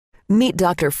Meet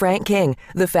Dr. Frank King,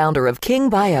 the founder of King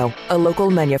Bio, a local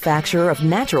manufacturer of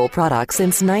natural products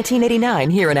since 1989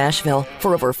 here in Asheville.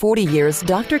 For over 40 years,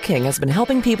 Dr. King has been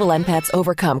helping people and pets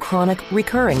overcome chronic,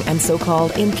 recurring, and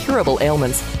so-called incurable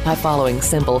ailments by following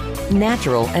simple,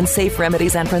 natural, and safe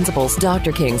remedies and principles.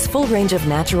 Dr. King's full range of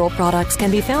natural products can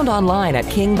be found online at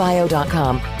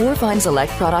kingbio.com or find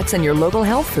select products in your local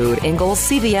health food, Ingles,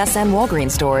 CVS, and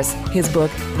Walgreens stores. His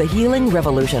book, The Healing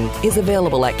Revolution, is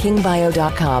available at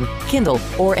kingbio.com, Kindle,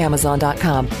 or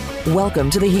Amazon.com. Welcome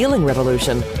to the Healing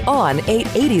Revolution on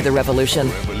 880 The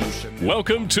Revolution.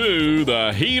 Welcome to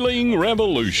the Healing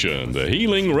Revolution. The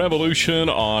Healing Revolution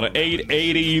on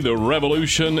 880 The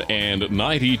Revolution and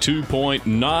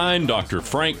 92.9. Dr.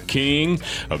 Frank King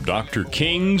of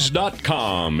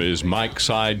drkings.com is Mike's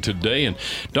side today. And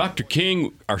Dr.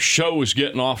 King, our show is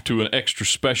getting off to an extra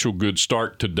special good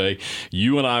start today.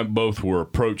 You and I both were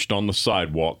approached on the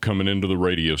sidewalk coming into the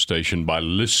radio station by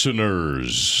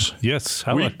listeners. Yes.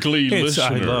 Weekly listeners.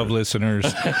 I love listeners.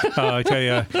 I tell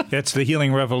you, it's the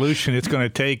Healing Revolution. It's going to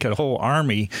take a whole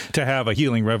army to have a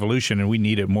healing revolution, and we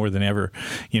need it more than ever.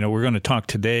 You know, we're going to talk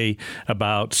today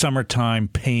about summertime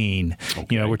pain. Okay.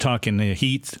 You know, we're talking the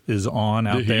heat is on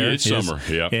out there. It's summer,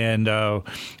 yeah. And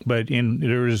but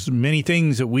there's many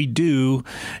things that we do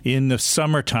in the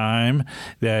summertime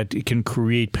that can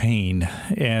create pain,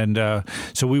 and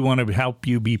so we want to help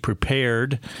you be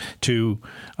prepared to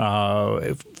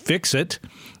fix it.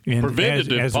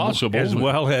 Preventative as possible. As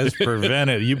well as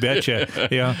prevent it. You betcha.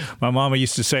 Yeah. My mama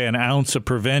used to say an ounce of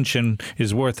prevention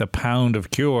is worth a pound of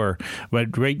cure.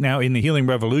 But right now in the Healing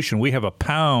Revolution, we have a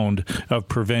pound of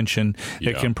prevention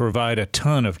that can provide a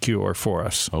ton of cure for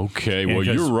us. Okay. Well,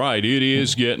 you're right. It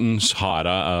is getting hot.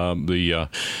 The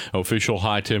official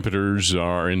high temperatures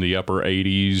are in the upper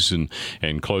 80s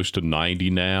and close to 90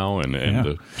 now. And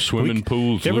the swimming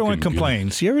pools everyone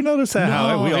complains. Good. You ever notice that?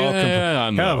 No, we all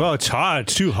complain. Well, it's hot.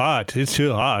 It's too hot. It's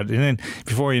too hot. And then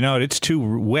before you know it, it's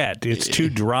too wet. It's too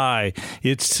dry.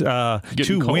 It's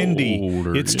too windy.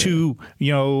 It's too,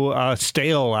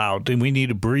 stale out and we need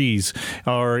a breeze.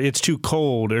 Or it's too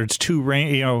cold or it's too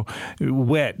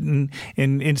wet.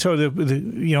 And so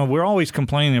we're always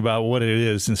complaining about what it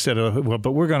is instead of,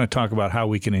 but we're going to talk about how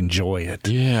we can enjoy it.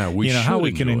 Yeah, we should how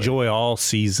we can enjoy all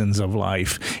seasons of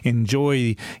life.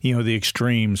 Enjoy, the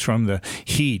extremes from the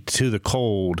heat to the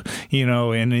cold,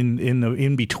 and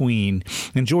in between.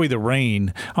 Enjoy the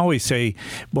rain. I always say,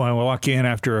 when I walk in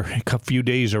after a few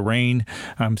days of rain,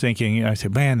 I say,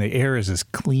 man, the air is as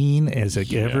clean as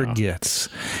it ever gets.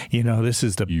 This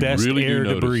is the best air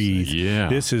to breathe. Yeah.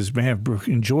 This is, man,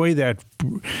 enjoy that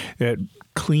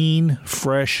clean,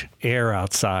 fresh air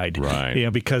outside. Right.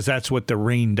 Because that's what the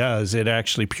rain does. It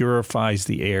actually purifies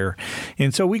the air.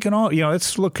 And so we can all,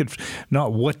 let's look at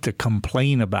not what to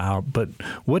complain about, but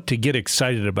what to get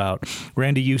excited about.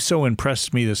 Randy, you so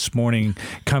impressed me this morning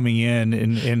coming in,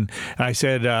 and I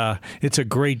said, it's a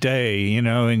great day,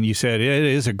 and you said, it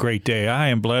is a great day. I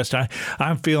am blessed.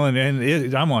 I'm feeling,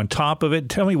 and I'm on top of it.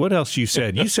 Tell me what else you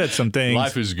said. You said some things.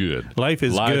 Life is good. Life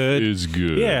is good. Life is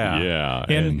good. Yeah. Yeah.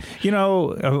 And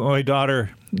my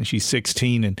daughter, she's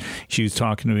 16, and she was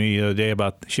talking to me the other day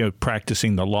about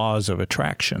practicing the laws of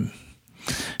attraction.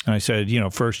 And I said,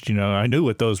 first, I knew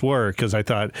what those were because I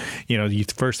thought, you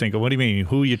first think, what do you mean?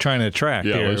 Who are you trying to attract?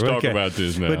 Yeah, here? let's talk about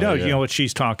this now. But no, what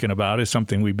she's talking about is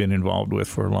something we've been involved with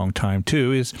for a long time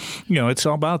too. Is it's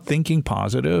all about thinking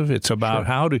positive. It's about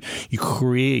how do you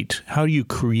create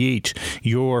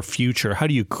your future? How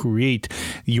do you create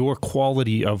your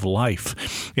quality of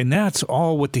life? And that's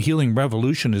all what the Healing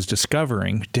Revolution is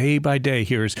discovering day by day.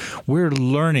 Here is we're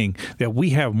learning that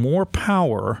we have more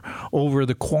power over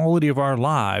the quality of our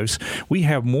lives. We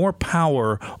have more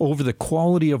power over the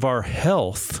quality of our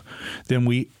health than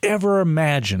we ever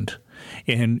imagined.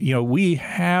 And, we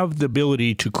have the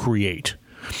ability to create.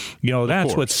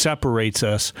 That's what separates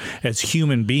us as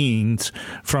human beings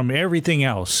from everything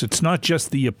else. It's not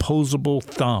just the opposable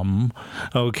thumb.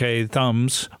 Okay,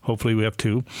 thumbs. Hopefully we have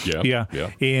two. Yeah.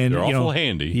 And they're awful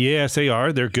handy. Yes, they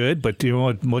are. They're good. But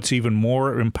what's even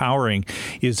more empowering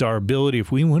is our ability.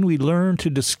 When we learn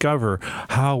to discover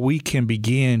how we can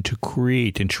begin to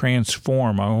create and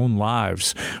transform our own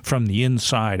lives from the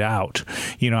inside out.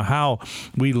 How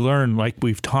we learn, like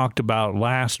we've talked about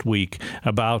last week,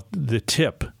 about the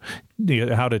tip.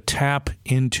 tap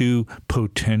into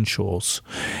potentials.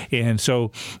 And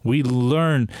so we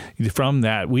learn from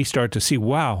that. We start to see,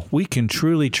 wow, we can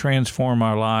truly transform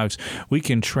our lives. We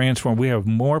can transform. We have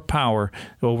more power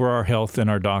over our health than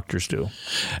our doctors do.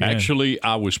 Actually,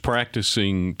 I was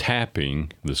practicing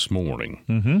tapping this morning.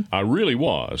 Mm-hmm. I really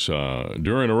was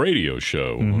during a radio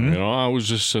show. Mm-hmm. I was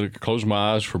just closed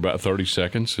my eyes for about 30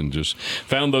 seconds and just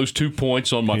found those 2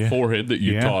 points on my forehead that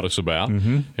you taught us about,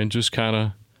 and just kind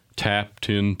of tapped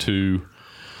into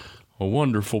a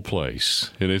wonderful place,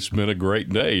 and it's been a great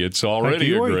day. It's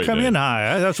already a great day. Come in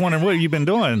high. That's wondering what you've been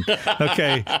doing.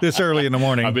 Okay, this early in the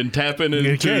morning. I've been tapping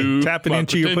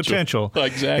into your potential.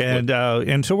 Exactly.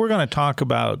 And so we're going to talk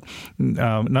about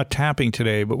not tapping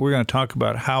today, but we're going to talk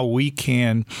about how we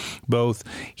can both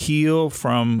heal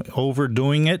from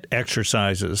overdoing it,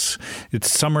 exercises. It's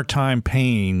summertime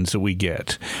pains that we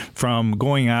get from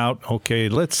going out. Okay,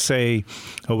 let's say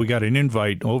we got an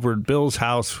invite over at Bill's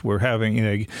house. We're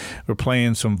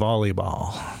playing some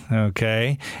volleyball,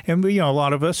 okay? And a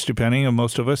lot of us,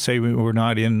 most of us say we're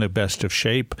not in the best of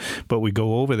shape, but we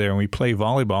go over there and we play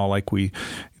volleyball like we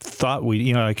thought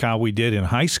like how we did in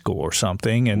high school or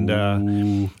something, and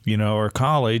or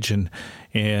college, and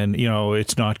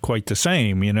it's not quite the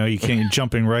same. You can't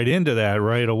jumping right into that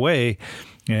right away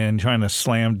and trying to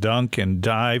slam dunk and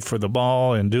dive for the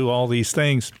ball and do all these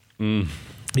things.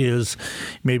 Is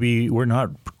maybe we're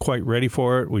not quite ready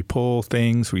for it. We pull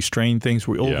things, we strain things,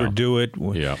 we overdo it,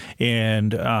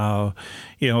 and or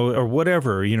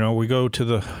whatever. We go to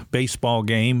the baseball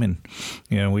game,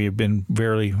 and we have been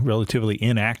relatively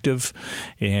inactive,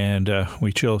 and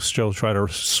we still try to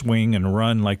swing and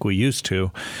run like we used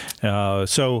to.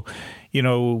 So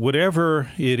whatever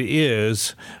it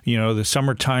is, the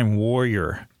summertime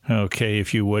warrior, okay,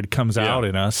 if you would, comes out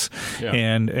in us. Yeah.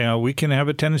 And we can have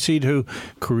a tendency to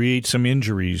create some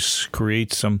injuries,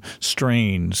 create some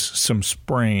strains, some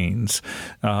sprains,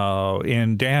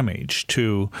 and damage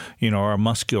to, our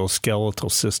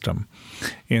musculoskeletal system.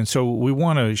 And so we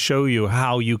want to show you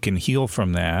how you can heal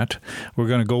from that. We're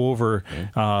going to go over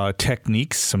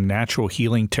techniques, some natural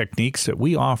healing techniques that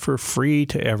we offer free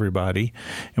to everybody.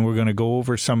 And we're going to go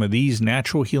over some of these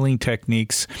natural healing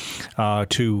techniques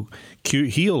to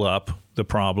heal up the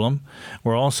problem.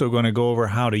 We're also going to go over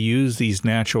how to use these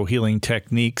natural healing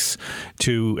techniques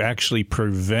to actually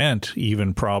prevent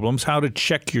even problems, how to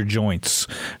check your joints,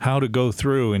 how to go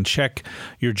through and check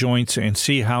your joints and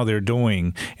see how they're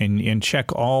doing, and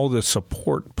check all the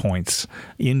support points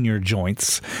in your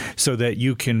joints so that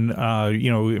you can,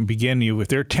 begin if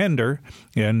they're tender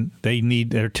and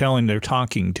they're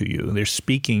talking to you, they're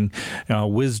speaking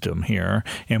wisdom here,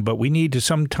 but we need to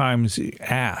sometimes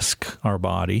ask our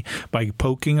body by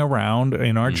poking around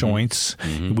in our joints.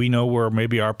 We know where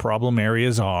maybe our problem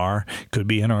areas are. Could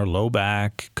be in our low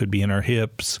back, could be in our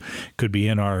hips, could be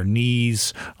in our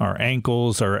knees, our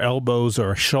ankles, our elbows,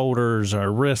 our shoulders,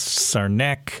 our wrists, our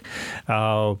neck.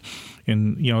 So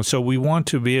we want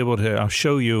to be able to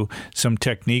show you some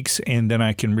techniques, and then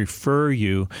I can refer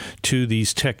you to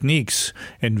these techniques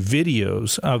and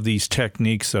videos of these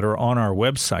techniques that are on our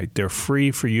website. They're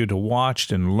free for you to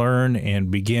watch and learn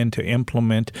and begin to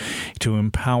implement to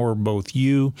empower both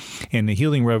you and the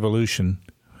Healing Revolution.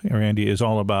 Randy, is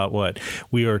all about what?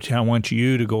 I want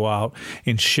you to go out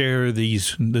and share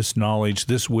this knowledge,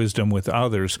 this wisdom with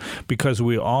others, because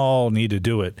we all need to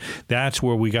do it. That's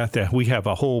where we got that. We have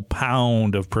a whole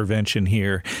pound of prevention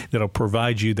here that'll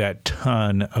provide you that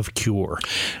ton of cure.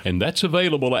 And that's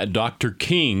available at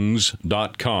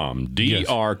drkings.com,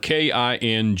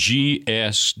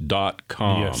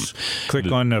 drkings.com. Yes.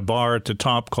 Click on the bar at the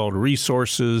top called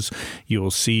Resources.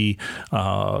 You'll see,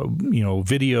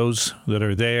 videos that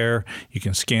are there. You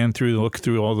can look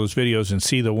through all those videos and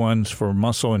see the ones for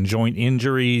muscle and joint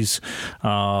injuries.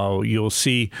 You'll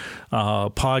see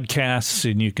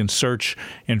podcasts, and you can search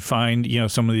and find,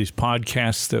 some of these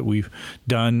podcasts that we've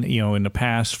done, in the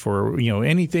past for,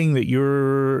 anything that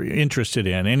you're interested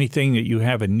in, anything that you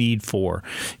have a need for.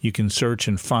 You can search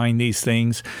and find these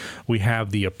things. We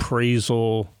have the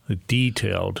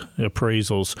detailed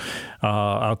appraisals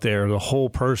out there. The whole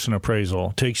person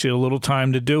appraisal takes you a little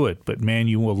time to do it, but man,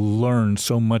 you will learn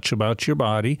so much about your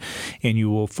body, and you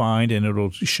will find, and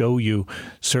it'll show you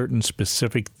certain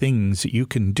specific things that you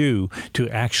can do to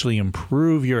actually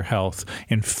improve your health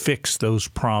and fix those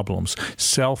problems.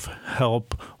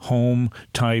 Self-help,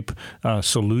 home-type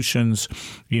solutions,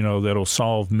 that'll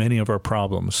solve many of our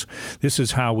problems. This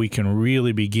is how we can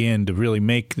really begin to really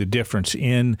make the difference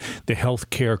in the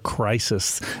healthcare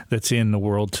crisis that's in the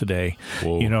world today.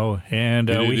 Whoa. And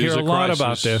we hear a lot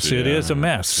about this. Yeah. It is a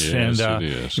mess. Yes, and it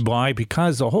is. why?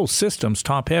 Because the whole system's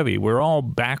top heavy. We're all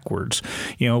backwards.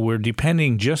 We're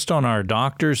depending just on our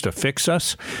doctors to fix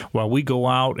us while we go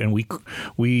out and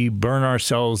we burn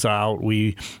ourselves out.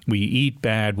 We eat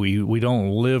bad. We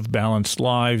don't live balanced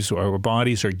lives. Our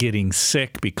bodies are getting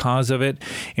sick because of it.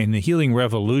 And the Healing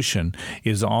Revolution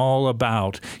is all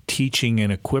about teaching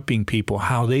and equipping people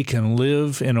how they can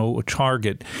live in a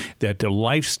target that the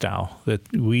lifestyle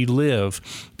that we live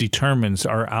determines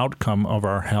our outcome of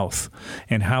our health,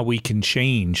 and how we can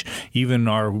change even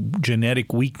our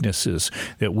genetic weaknesses,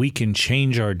 that we can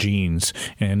change our genes,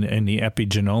 and the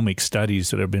epigenomic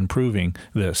studies that have been proving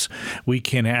this. We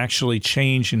can actually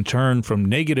change and turn from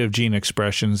negative gene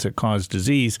expressions that cause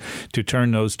disease to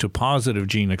turn those to positive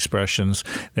gene expressions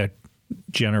that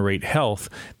generate health.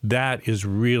 That is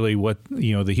really what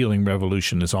the Healing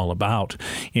Revolution is all about.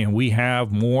 And we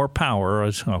have more power,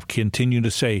 as I'll continue to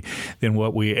say, than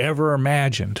what we ever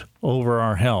imagined over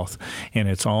our health. And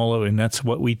that's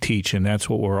what we teach, and that's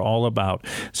what we're all about.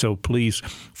 So please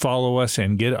follow us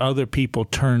and get other people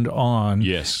turned on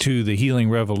to the Healing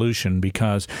Revolution,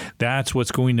 because that's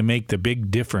what's going to make the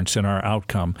big difference in our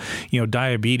outcome.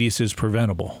 Diabetes is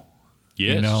preventable.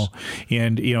 Yes.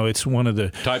 And it's one of the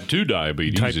type 2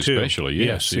 diabetes, especially.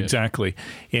 Yes, exactly.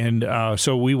 And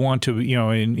so we want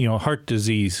to, heart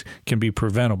disease can be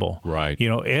preventable. Right.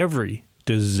 Every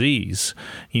disease,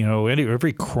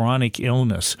 every chronic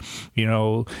illness,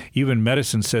 even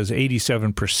medicine says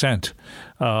 87%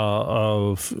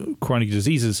 of chronic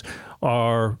diseases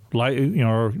are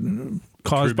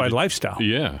caused by lifestyle.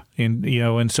 Yeah.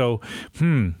 And so,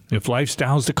 if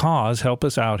lifestyle's the cause, help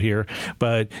us out here.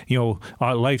 But,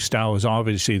 our lifestyle is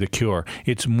obviously the cure.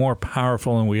 It's more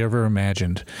powerful than we ever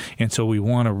imagined. And so we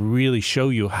want to really show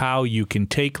you how you can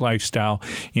take lifestyle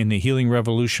in the Healing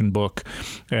Revolution book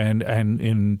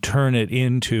and turn it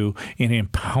into an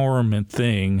empowerment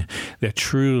thing that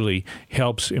truly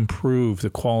helps improve the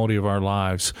quality of our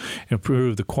lives,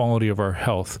 improve the quality of our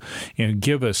health, and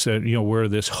give us that, where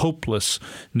this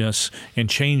hopelessness, and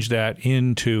change that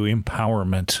into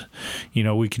empowerment.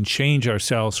 We can change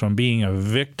ourselves from being a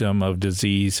victim of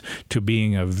disease to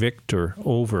being a victor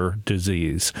over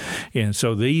disease. And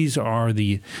so these are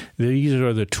the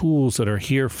tools that are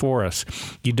here for us.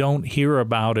 You don't hear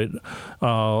about it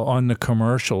on the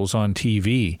commercials on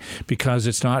TV because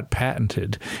it's not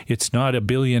patented. It's not $1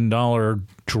 billion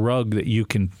drug that you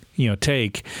can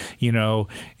take, and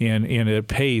it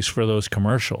pays for those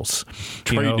commercials.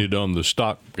 Traded on the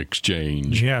stock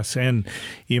exchange. Yes, and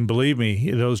believe me,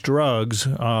 those drugs,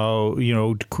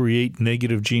 create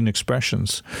negative gene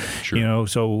expressions. Sure.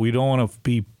 So we don't want to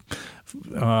be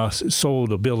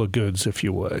sold a bill of goods, if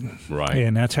you would. Right.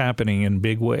 And that's happening in a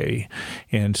big way.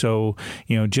 And so,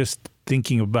 just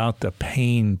thinking about the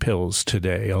pain pills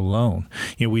today alone.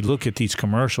 We look at these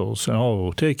commercials,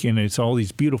 and it's all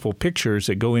these beautiful pictures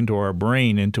that go into our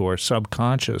brain, into our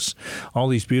subconscious. All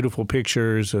these beautiful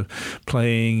pictures of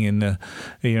playing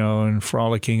and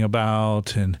frolicking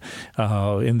about, and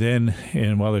while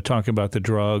they're talking about the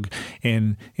drug,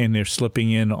 and they're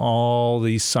slipping in all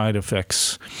these side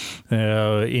effects,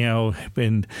 but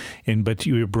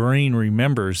your brain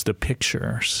remembers the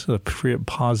pictures, the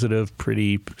positive,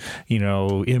 pretty,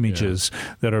 images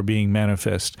that are being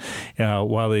manifest,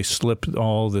 while they slip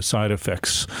all the side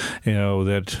effects,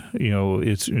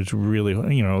 it's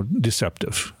really,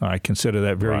 deceptive. I consider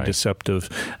that very deceptive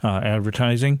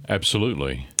advertising.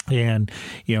 Absolutely. And,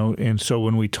 and so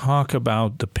when we talk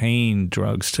about the pain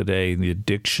drugs today, the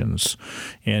addictions,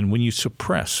 and when you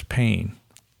suppress pain,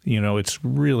 it's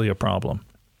really a problem.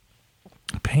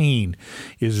 Pain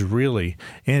is really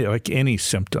like any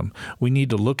symptom. We need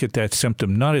to look at that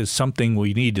symptom not as something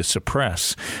we need to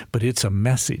suppress, but it's a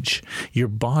message. Your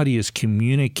body is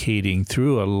communicating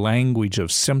through a language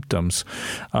of symptoms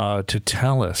to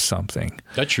tell us something.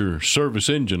 That's your service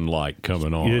engine light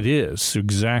coming on. It is,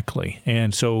 exactly.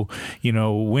 And so,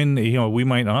 when, we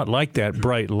might not like that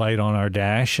bright light on our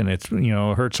dash, and it's,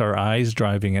 hurts our eyes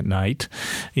driving at night,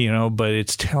 but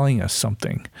it's telling us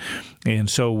something.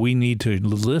 And so we need to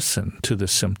listen to the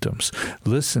symptoms,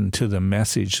 listen to the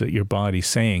message that your body's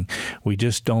saying. We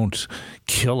just don't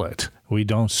kill it. We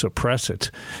don't suppress it.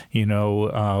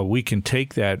 We can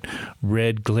take that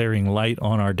red glaring light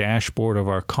on our dashboard of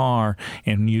our car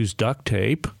and use duct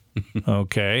tape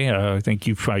Okay, I think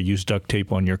you've probably used duct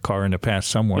tape on your car in the past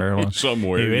somewhere.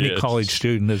 Somewhere, any yes. college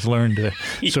student has learned to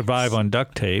survive on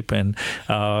duct tape and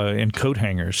coat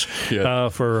hangers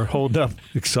for holding up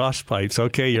exhaust pipes.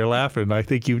 Okay, you're laughing. I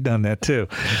think you've done that too.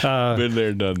 Been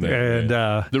there, done that. And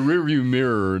the rearview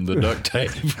mirror and the duct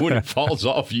tape. When it falls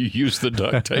off, you use the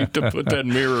duct tape to put that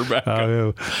mirror back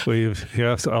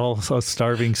up. All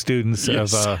starving students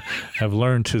have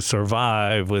learned to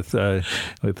survive with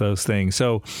those things.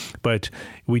 So, but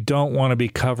we don't want to be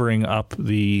covering up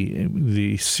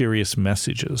the serious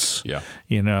messages. Yeah.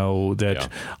 That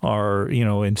are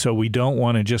and so we don't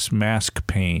want to just mask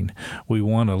pain. We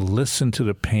want to listen to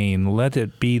the pain, let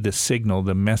it be the signal,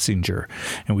 the messenger,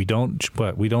 and we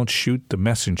don't shoot the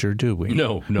messenger, do we?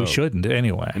 No, we shouldn't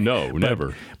anyway. No,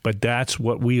 never. But that's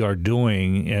what we are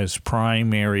doing as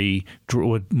primary.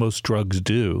 What most drugs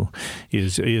do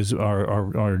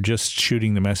are just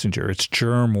shooting the messenger. It's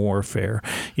germ warfare.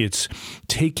 It's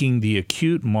taking the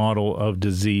acute model of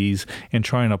disease and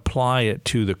trying to apply it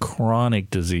to the chronic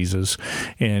diseases,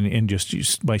 and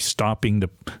just by stopping the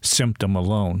symptom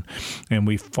alone. And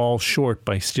we fall short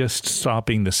by just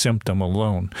stopping the symptom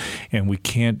alone. And we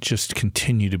can't just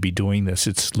continue to be doing this.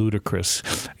 It's ludicrous.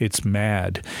 It's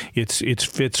mad. It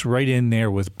fits right in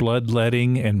there with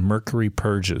bloodletting and mercury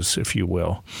purges, if you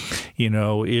will.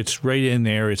 It's right in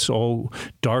there. It's all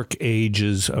dark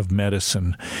ages of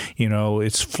medicine.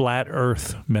 It's flat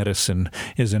earth medicine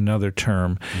is another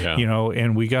term. Yeah.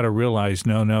 And we got to realize,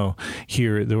 no,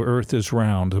 here the earth is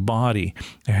round. The body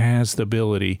has the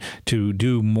ability to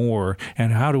do more.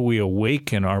 And how do we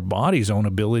awaken our body's own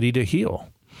ability to heal?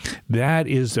 That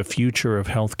is the future of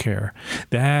healthcare.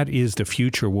 That is the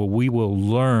future where we will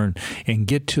learn and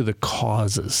get to the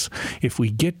causes. If we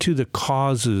get to the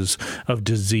causes of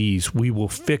disease, we will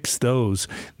fix those.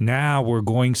 Now we're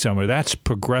going somewhere. That's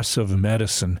progressive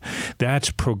medicine. That's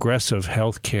progressive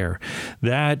healthcare.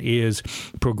 That is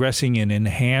progressing and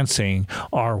enhancing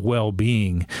our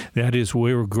well-being. That is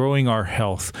we're growing our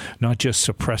health, not just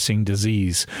suppressing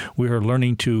disease. We are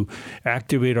learning to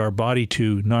activate our body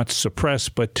to not suppress,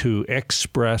 but to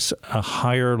express a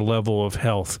higher level of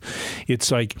health.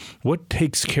 It's like, what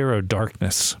takes care of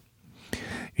darkness?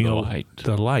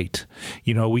 The light.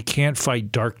 We can't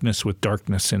fight darkness with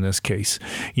darkness in this case.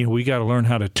 We got to learn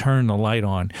how to turn the light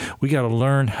on. We got to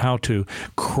learn how to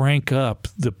crank up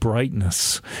the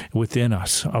brightness within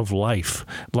us of life.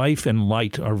 Life and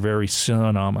light are very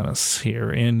synonymous here.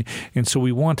 And so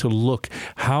we want to look,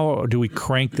 how do we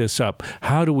crank this up?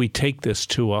 How do we take this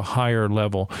to a higher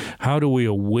level? How do we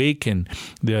awaken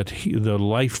the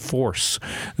life force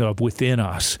within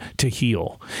us to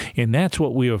heal? And that's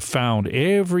what we have found.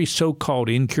 Every so-called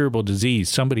incurable disease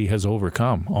somebody has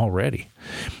overcome already.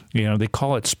 They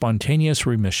call it spontaneous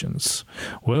remissions.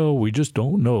 Well, we just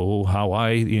don't know how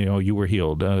you were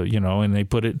healed, and they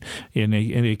put it in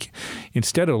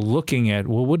instead of looking at,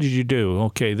 well, what did you do?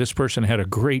 Okay, this person had a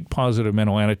great positive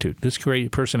mental attitude. This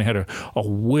great person had a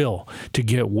will to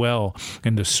get well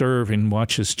and to serve and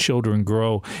watch his children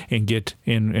grow and get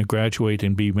in and graduate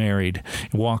and be married,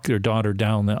 and walk their daughter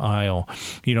down the aisle.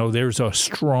 There's a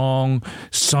strong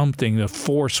something, the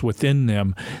force within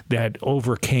them that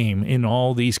overcame in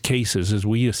all these cases as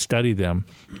we study them.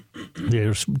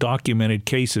 There's documented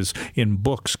cases in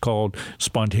books called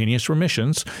Spontaneous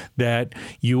Remissions that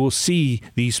you will see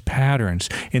these patterns,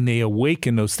 and they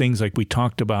awaken those things like we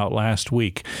talked about last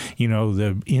week.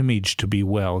 The image to be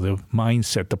well, the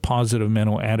mindset, the positive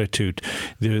mental attitude,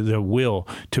 the will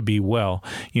to be well,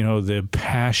 the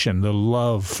passion, the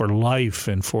love for life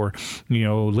and for,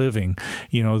 living,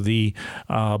 the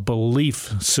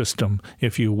belief system,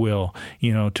 if you will,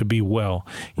 to be well,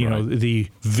 the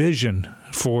vision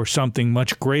for something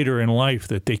much greater in life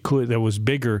that was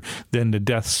bigger than the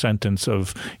death sentence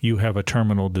of you have a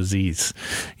terminal disease.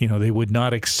 They would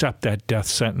not accept that death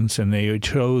sentence, and they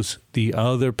chose the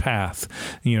other path,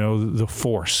 the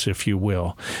force, if you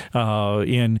will.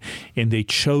 And they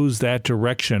chose that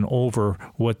direction over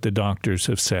what the doctors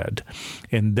have said.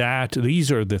 And these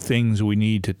are the things we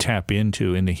need to tap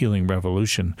into in the healing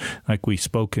revolution. Like we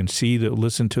spoke and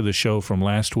listen to the show from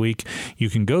last week. You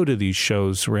can go to these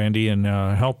shows, Randy, and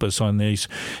help us on these,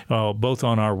 both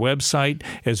on our website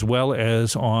as well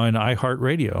as on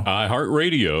iHeartRadio.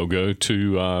 iHeartRadio, go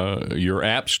to your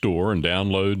app store and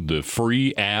download the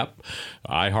free app,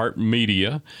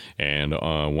 iHeartMedia, and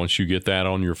once you get that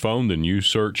on your phone, then you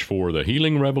search for The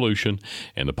Healing Revolution,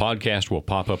 and the podcast will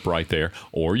pop up right there,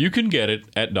 or you can get it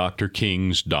at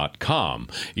drkings.com.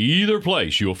 Either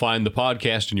place, you'll find the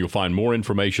podcast, and you'll find more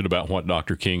information about what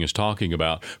Dr. King is talking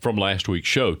about from last week's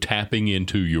show, Tapping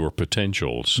Into Your Potential.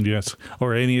 Fields. Yes,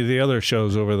 or any of the other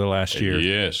shows over the last year.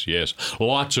 Yes.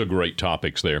 Lots of great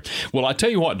topics there. Well, I tell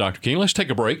you what, Dr. King, let's take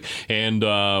a break, and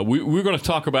we're going to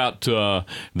talk about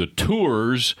the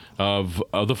tours of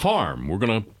the farm. We're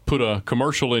going to put a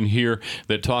commercial in here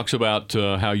that talks about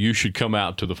how you should come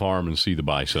out to the farm and see the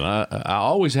bison. I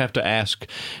always have to ask,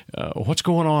 what's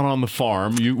going on the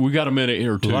farm? We got a minute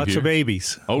or two Lots here. of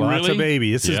babies. Oh, Lots really? of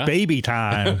babies. This is baby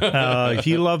time. If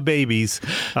you love babies,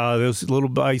 those little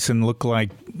bison look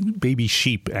like baby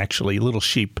sheep, actually, little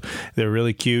sheep. They're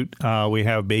really cute. We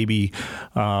have a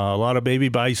lot of baby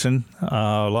bison,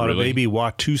 a lot of baby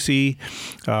Watusi.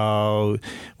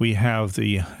 We have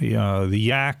the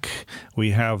yak.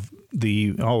 We have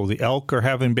the elk are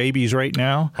having babies right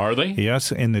now. Are they?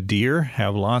 Yes, and the deer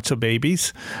have lots of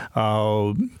babies.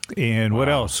 And what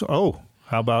else? Oh,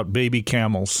 how about baby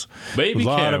camels? A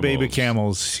lot of baby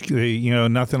camels.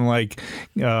 Nothing like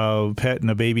petting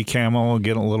a baby camel,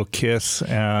 getting a little kiss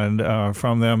and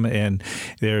from them, and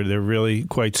they're really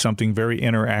quite something. Very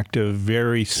interactive,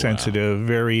 very sensitive,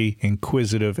 very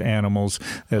inquisitive animals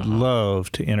that love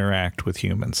to interact with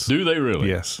humans. Do they really?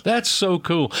 Yes. That's so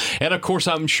cool. And of course,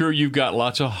 I'm sure you've got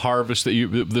lots of harvest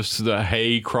the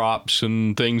hay crops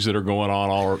and things that are going on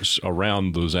all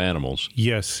around those animals.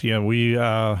 Yes. Yeah. We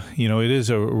it is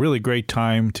a really great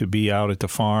time to be out at the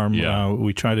farm. Yeah.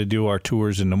 We try to do our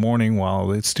tours in the morning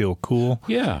while it's still cool.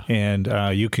 Yeah. And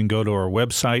you can go to our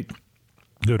website.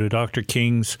 Go to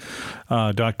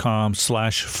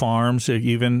drkings.com/farms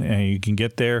even, and you can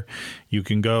get there. You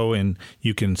can go and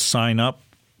you can sign up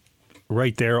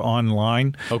right there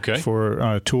online for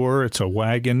a tour. It's a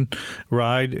wagon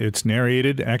ride. It's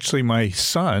narrated. Actually, my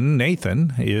son,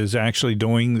 Nathan, is actually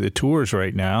doing the tours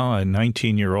right now, a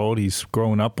 19-year-old. He's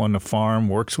grown up on the farm,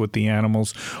 works with the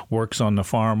animals, works on the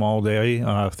farm all day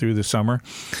through the summer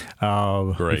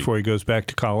before he goes back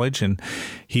to college. And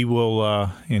he will,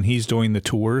 and he's doing the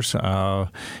tours.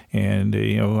 And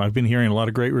I've been hearing a lot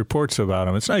of great reports about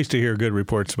him. It's nice to hear good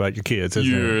reports about your kids,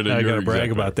 isn't it? I got to brag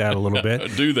about that a little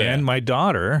bit. Do that. And my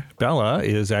daughter, Bella,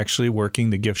 is actually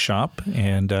working the gift shop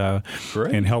and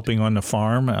helping on the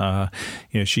farm.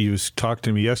 She was talking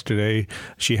to me yesterday.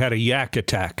 She had a yak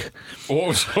attack.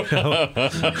 Oh,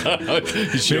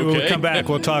 Maybe we'll come back.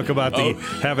 We'll talk about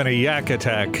having a yak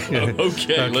attack.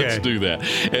 Okay, let's do that.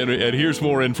 And here's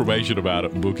more information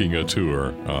about booking a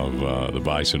tour of the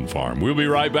bison farm. We'll be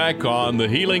right back on the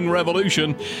Healing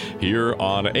Revolution here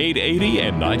on 880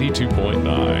 and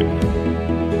 92.9.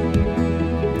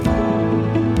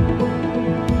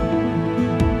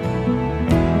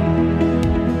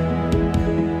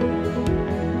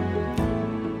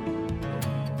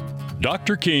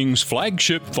 Dr. King's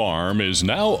flagship farm is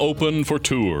now open for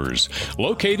tours.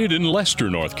 Located in Lester,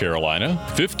 North Carolina,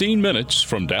 15 minutes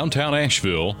from downtown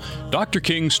Asheville, Dr.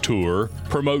 King's tour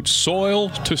promotes soil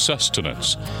to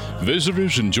sustenance.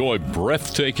 Visitors enjoy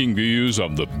breathtaking views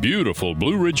of the beautiful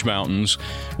Blue Ridge Mountains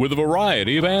with a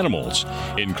variety of animals,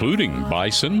 including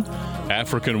bison,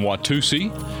 African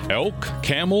Watusi, elk,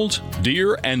 camels,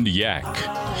 deer, and yak.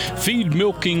 Feed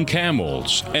milking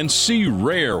camels and see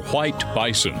rare white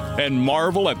bison and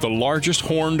marvel at the largest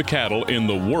horned cattle in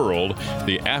the world,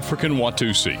 the African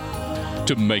Watusi.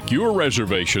 To make your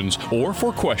reservations or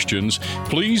for questions,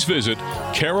 please visit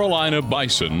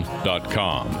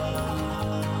carolinabison.com.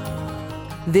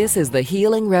 This is the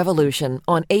Healing Revolution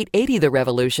on 880 The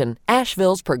Revolution,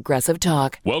 Asheville's Progressive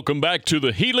Talk. Welcome back to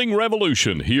the Healing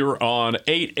Revolution here on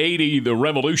 880 The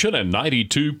Revolution and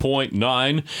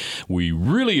 92.9. We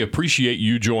really appreciate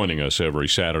you joining us every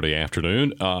Saturday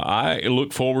afternoon. I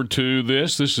look forward to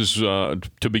this. This is,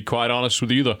 to be quite honest with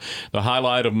you, the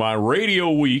highlight of my radio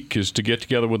week is to get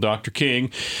together with Dr. King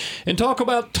and talk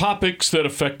about topics that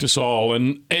affect us all.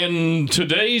 And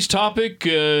today's topic,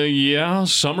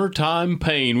 summertime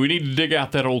pain. We need to dig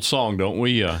out that old song, don't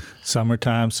we?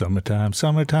 Summertime, summertime,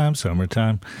 summertime,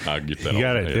 summertime. I'll get that. You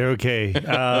got it. They're okay.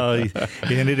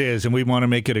 And it is. And we want to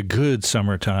make it a good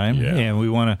summertime. Yeah. And we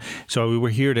want to. So we're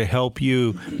here to help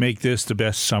you make this the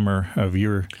best summer of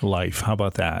your life. How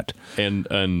about that? And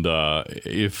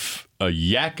if a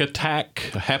yak attack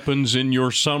happens in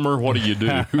your summer, what do you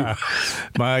do?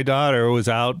 My daughter was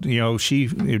out. She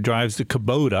drives the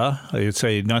Kubota.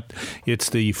 It's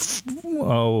the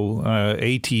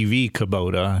ATV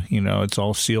Kubota. It's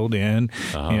all sealed in.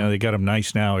 They got them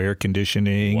nice now, air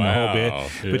conditioning, the whole bit.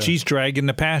 Yeah. But she's dragging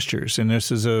the pastures, and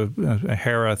this is a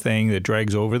Hera thing that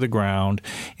drags over the ground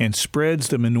and spreads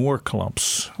the manure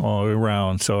clumps all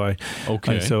around. So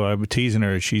I'm teasing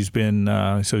her. She's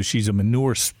been she's a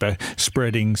manure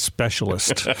spreading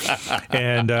specialist,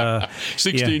 and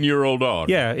 16-year-old dog.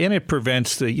 Yeah, and it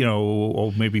prevents the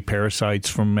maybe parasites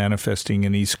from manifesting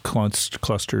in these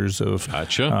clusters of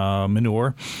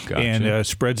manure, and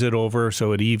spreads it over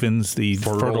so it evens the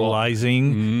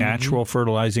fertilizing, natural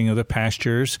fertilizing of the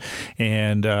pastures,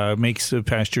 and makes the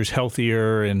pastures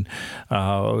healthier. And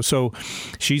so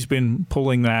she's been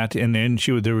pulling that, and then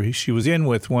she was in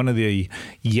with one of the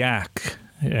yak.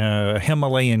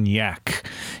 Himalayan yak.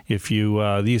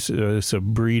 It's a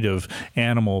breed of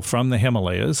animal from the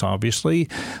Himalayas, obviously,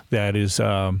 that is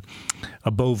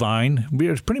a bovine.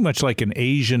 It's pretty much like an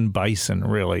Asian bison,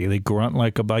 really. They grunt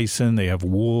like a bison. They have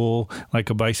wool like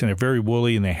a bison. They're very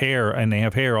woolly, and they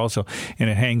have hair also, and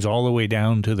it hangs all the way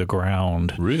down to the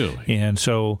ground. Really? And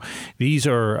so these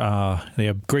are they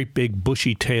have great big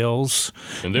bushy tails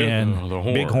and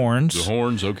big horns. The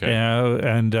horns, okay.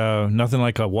 And nothing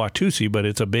like a Watusi, but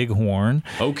it's a big horn.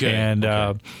 Okay.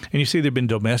 And you see they've been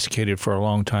domesticated for a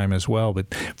long time as well.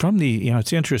 But from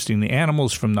it's interesting. The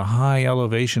animals from the high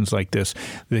elevations like this,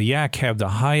 the yak have the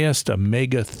highest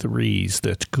omega-3s,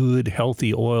 that's good,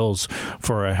 healthy oils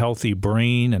for a healthy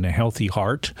brain and a healthy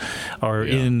heart, are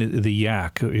in the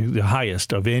yak, the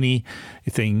highest of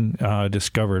anything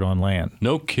discovered on land.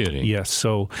 No kidding. Yes,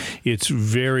 so it's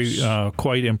very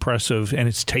quite impressive, and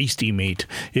it's tasty meat.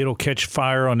 It'll catch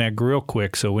fire on that grill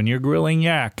quick. So when you're grilling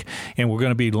yak, and we're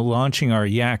going to be launching our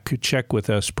yak check with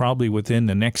us probably within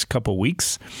the next couple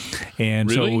weeks. And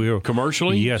really? So we're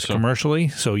commercially? Yes, commercially.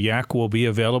 So yak will be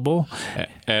available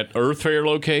at Earth Fare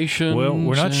locations. Well,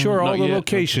 we're not sure all the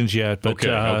locations yet, but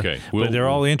but they're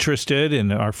all interested,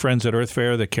 and our friends at Earth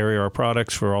Fare that carry our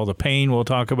products for all the pain we'll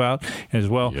talk about as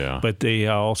well. Yeah. But they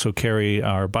also carry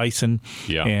our bison,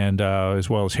 and as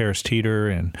well as Harris Teeter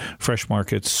and Fresh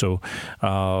Markets. So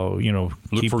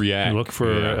look for yak. Look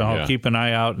for. Keep an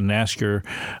eye out and ask your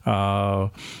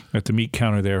at the meat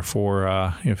counter there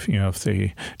for if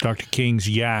the Dr. King's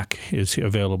yak is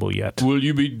available yet. Will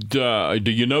you be?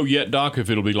 Do you know yet, Doc? If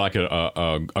it'll be like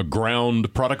a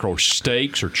ground product, or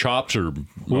steaks, or chops, or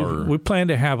we plan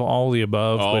to have all the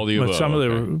above. But some of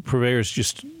the purveyors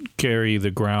just carry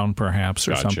the ground, perhaps,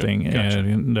 or something,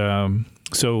 and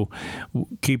so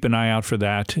keep an eye out for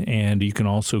that. And you can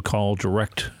also call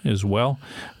direct as well,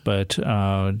 but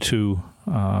to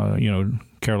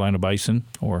Carolina Bison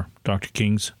or Dr.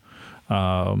 King's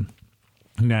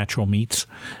natural meats,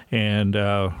 and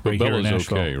right here in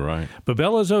Nashville. Okay, right? But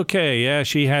Bella's okay. Yeah,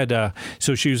 she had.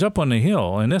 So she was up on the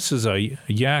hill, and this is a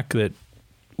yak that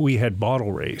we had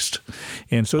bottle raised,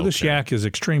 and so this yak is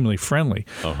extremely friendly.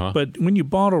 But when you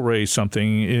bottle raise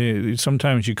something,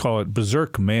 sometimes you call it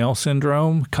berserk male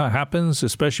syndrome happens,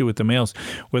 especially with the males,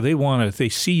 where they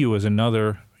see you as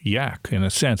another yak in a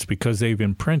sense, because they've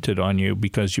imprinted on you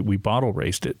because we bottle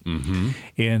raised it.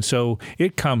 And so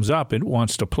it comes up, it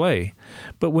wants to play.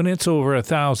 But when it's over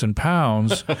 1,000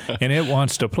 pounds and it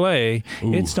wants to play,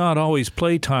 it's not always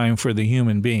playtime for the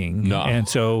human being. No. And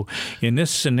so in this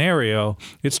scenario,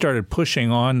 it started pushing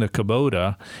on the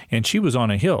Kubota, and she was on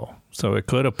a hill. So it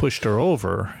could have pushed her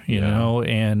over, you know,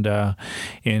 and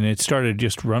it started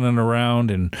just running around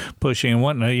and pushing and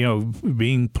whatnot,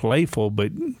 being playful,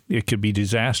 but it could be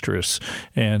disastrous.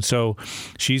 And so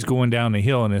she's going down the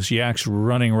hill, and this yak's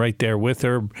running right there with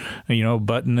her,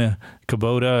 butting the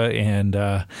Kubota,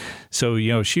 and so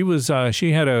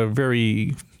she had a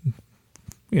very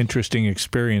interesting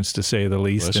experience, to say the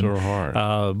least. Bless her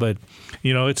heart. But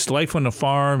it's life on the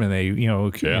farm, and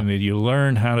and you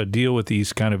learn how to deal with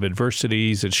these kind of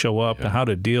adversities that show up. How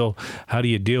do you deal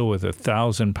with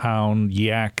 1,000-pound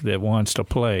yak that wants to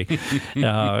play?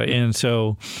 And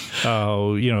so,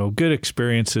 good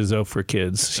experiences though for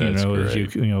kids. That's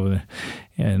great.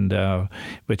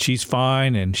 But she's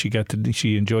fine, and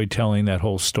she enjoyed telling that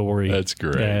whole story. That's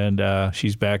great. And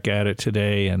she's back at it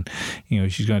today, and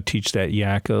she's going to teach that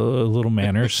yak a little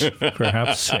manners,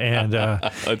 perhaps, and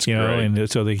that's great. and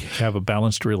so they have a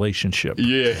balanced relationship.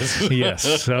 Yes.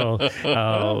 Yes. So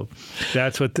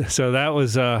that's what. So that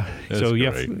was.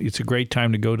 It's a great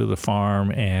time to go to the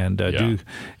farm and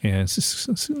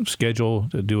schedule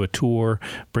to do a tour.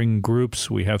 Bring groups.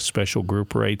 We have special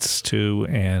group rates too,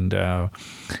 and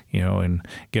and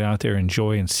get out there,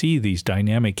 enjoy, and see these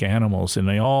dynamic animals. And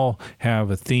they all have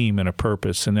a theme and a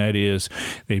purpose, and that is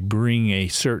they bring a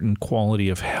certain quality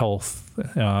of health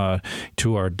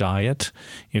to our diet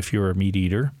if you're a meat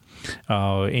eater.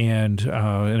 and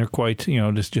they're quite,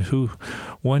 just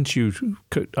once you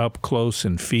cut up close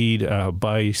and feed a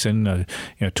bison, a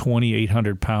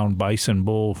 2,800-pound bison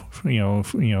bull,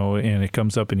 and it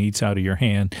comes up and eats out of your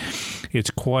hand,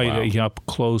 it's quite a up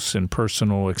close and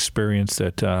personal experience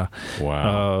that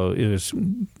is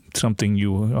something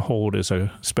you hold as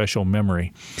a special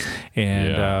memory.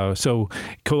 And so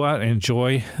go out and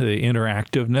enjoy the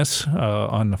interactiveness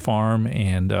on the farm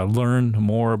and learn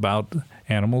more about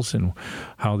animals and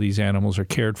how these animals are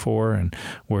cared for and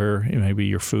where maybe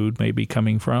your food may be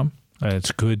coming from.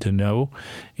 It's good to know.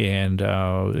 And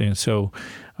so,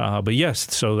 but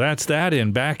yes, so that's that.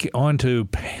 And back onto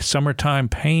summertime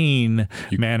pain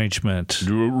management.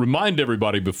 Remind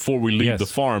everybody before we leave the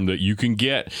farm that you can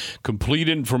get complete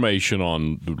information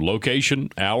on the location,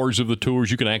 hours of the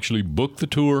tours. You can actually book the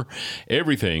tour,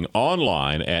 everything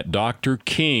online at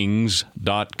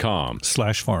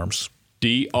drkings.com/farms.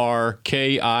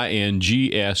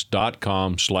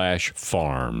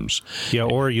 drkings.com/farms. Yeah,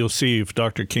 or you'll see, if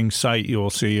Dr. King's site,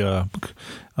 you'll see a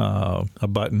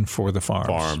button for the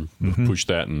farm. Push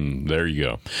that, and there you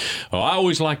go. I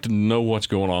always like to know what's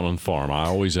going on the farm. I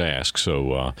always ask.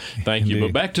 So thank you.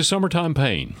 But back to summertime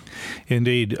pain.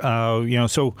 Indeed.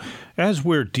 So as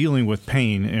we're dealing with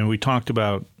pain, and we talked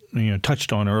about,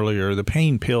 touched on earlier, the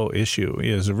pain pill issue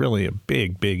is really a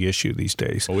big, big issue these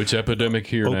days. Oh, it's epidemic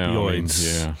here now.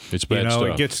 Opioids. It's bad stuff.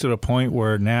 It gets to the point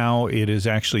where now it is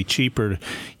actually cheaper.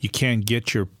 You can't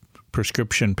get your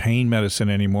prescription pain medicine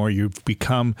anymore. You've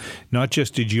become, not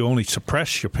just did you only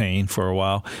suppress your pain for a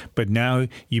while, but now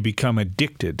you become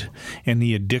addicted. And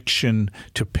the addiction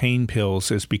to pain pills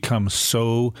has become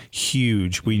so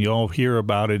huge. We all hear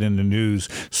about it in the news,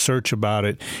 search about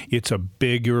it. It's a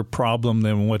bigger problem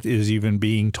than what is even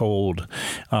being told.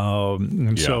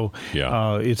 It's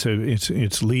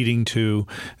leading to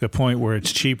the point where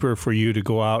it's cheaper for you to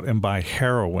go out and buy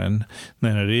heroin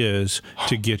than it is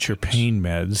to get your pain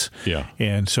meds. Yeah.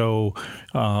 And so,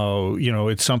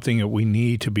 it's something that we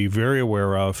need to be very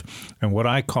aware of. And what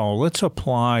I call, let's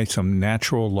apply some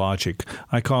natural logic.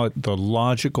 I call it the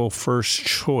logical first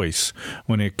choice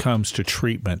when it comes to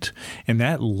treatment. And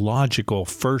that logical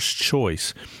first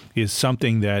choice is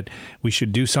something that we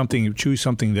should choose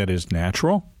something that is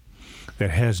natural, that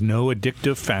has no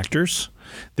addictive factors,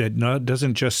 that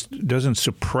doesn't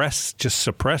suppress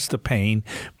the pain,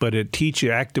 but it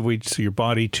activates your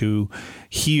body to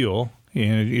heal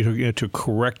and to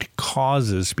correct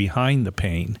causes behind the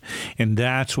pain. And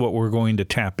that's what we're going to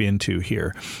tap into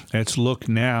here. Let's look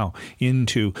now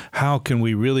into how can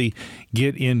we really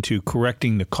get into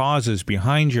correcting the causes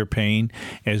behind your pain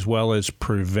as well as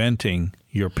preventing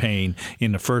your pain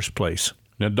in the first place.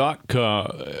 Now, Doc,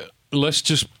 let's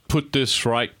just put this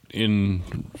right in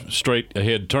straight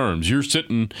ahead terms. You're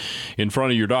sitting in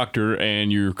front of your doctor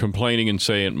and you're complaining and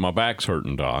saying, my back's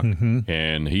hurting, Doc.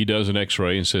 And he does an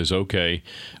x-ray and says, okay,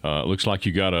 looks like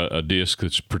you got a disc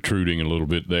that's protruding a little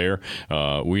bit there.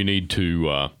 We need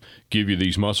to give you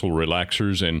these muscle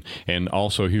relaxers and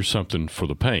also here's something for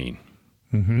the pain.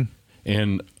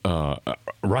 And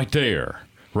right there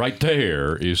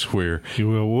is where you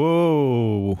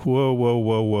will,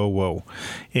 whoa.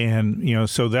 And,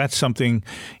 so that's something,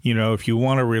 if you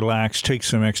want to relax, take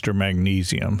some extra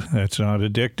magnesium. That's not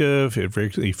addictive. It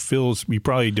really feels you're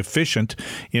probably deficient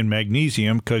in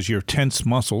magnesium because your tense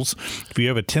muscles. If you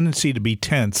have a tendency to be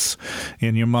tense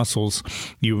in your muscles,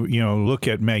 you look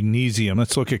at magnesium.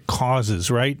 Let's look at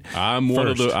causes, right? I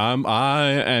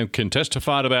can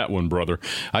testify to that one, brother.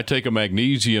 I take a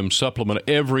magnesium supplement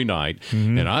every night,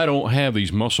 and I don't have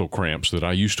these muscle cramps that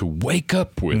I used to wake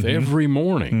up with every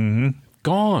morning.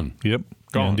 Gone. Yep.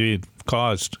 Gone. Indeed.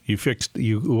 Caused. You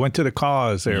went to the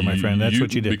cause there, my friend. That's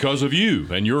what you did. Because of you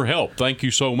and your help. Thank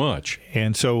you so much.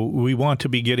 And so we want to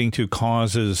be getting to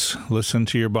causes. Listen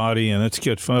to your body, and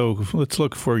let's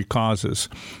look for your causes.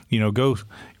 Go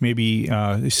maybe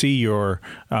see your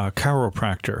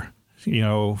chiropractor.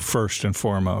 First and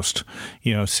foremost,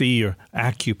 see your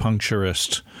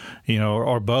acupuncturist,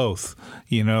 or both.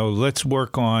 Let's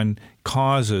work on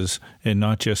causes and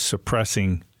not just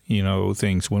suppressing,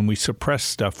 things. When we suppress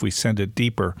stuff, we send it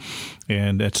deeper,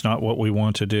 and that's not what we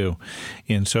want to do.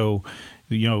 And so,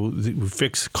 we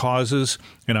fix causes,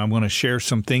 and I'm going to share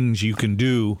some things you can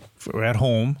do at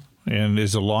home and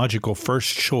is a logical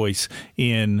first choice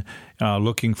in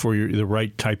looking for the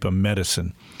right type of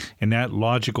medicine. And that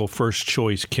logical first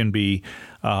choice can be,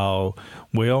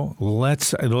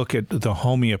 let's look at the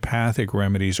homeopathic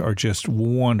remedies are just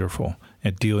wonderful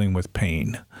at dealing with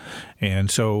pain. And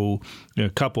so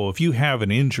if you have an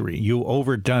injury, you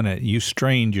overdone it, you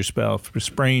strained yourself,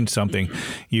 sprained something,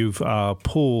 you've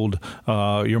pulled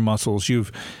your muscles,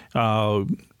 you've got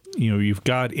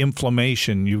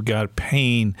inflammation, you've got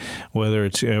pain, whether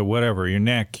it's whatever, your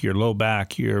neck, your low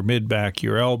back, your mid back,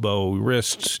 your elbow,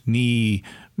 wrists, knee,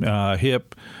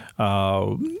 hip,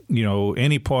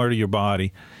 any part of your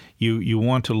body, you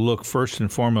want to look first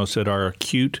and foremost at our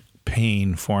acute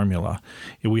pain formula.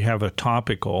 We have a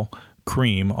topical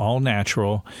cream, all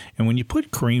natural. And when you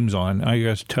put creams on, I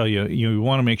got to tell you, you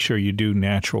want to make sure you do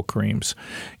natural creams.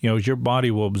 Your body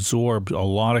will absorb a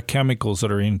lot of chemicals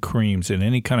that are in creams, in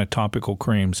any kind of topical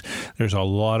creams. There's a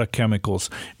lot of chemicals.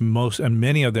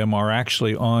 Many of them are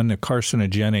actually on the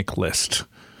carcinogenic list.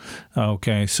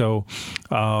 Okay, so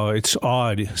it's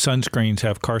odd. Sunscreens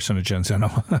have carcinogens in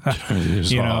them.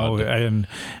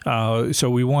 And so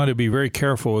we want to be very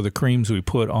careful with the creams we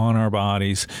put on our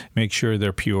bodies. Make sure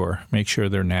they're pure. Make sure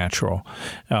they're natural.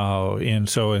 And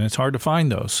it's hard to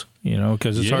find those.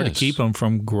 Because it's hard to keep them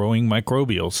from growing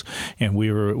microbials. And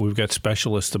we've got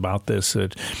specialists about this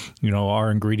that, our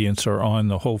ingredients are on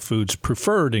the Whole Foods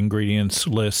preferred ingredients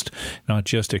list, not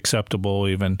just acceptable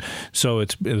even. So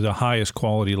it's the highest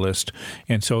quality list.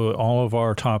 And so all of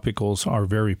our topicals are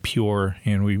very pure,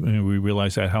 and we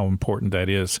realize how important that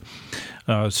is.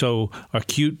 So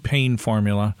acute pain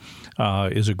formula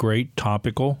is a great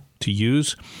topical to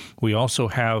use. We also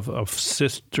have a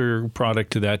sister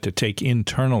product to that to take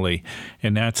internally,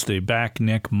 and that's the back,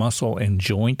 neck, muscle, and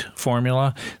joint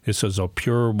formula. This is a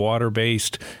pure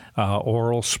water-based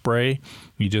oral spray.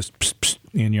 You just pss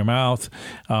in your mouth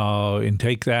and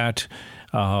take that.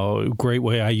 Great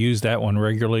way. I use that one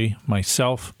regularly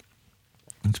myself.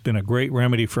 It's been a great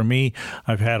remedy for me.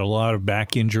 I've had a lot of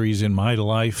back injuries in my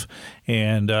life,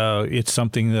 and it's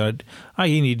something that I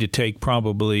need to take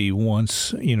probably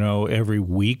once, every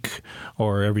week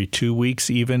or every 2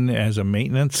 weeks even as a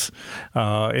maintenance,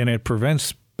 and it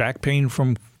prevents back pain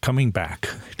from coming back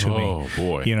to me. Oh,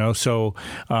 boy.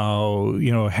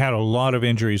 Had a lot of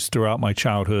injuries throughout my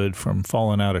childhood from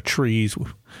falling out of trees.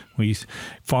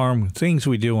 Things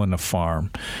we do on the farm,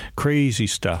 crazy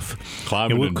stuff.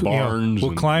 Climbing in barns.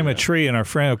 We'll climb a tree, and our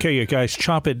friend, okay, you guys,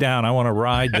 chop it down. I want to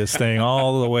ride this thing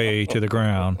all the way to the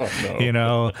ground.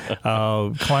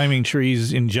 Climbing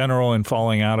trees in general and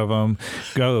falling out of them.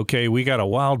 Okay, we got a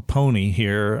wild pony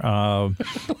here, on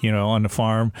the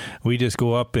farm. We just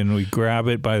go up and we grab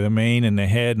it by the mane and the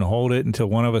head and hold it until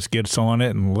one of us gets on it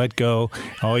and let go.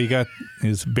 All you got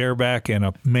is bareback and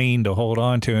a mane to hold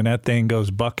on to, and that thing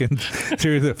goes bucking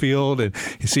through the field, and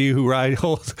you see who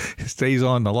stays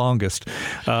on the longest.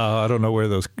 I don't know where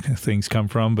those things come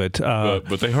from, but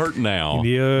they hurt now.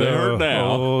 Yeah, they hurt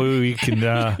now. Oh, you can.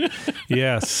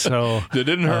 Yes, so they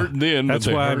didn't hurt then. That's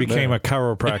why I became a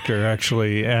chiropractor,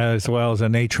 actually, as well as a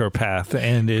naturopath.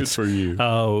 And it's good for you.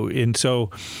 And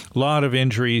so a lot of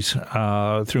injuries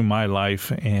through my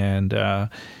life, and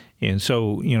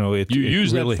so, you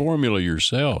use really, that formula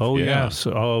yourself. Oh, yeah. Yes.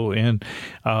 Oh, and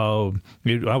I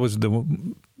was the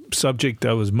subject.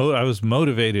 I was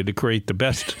motivated to create the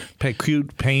best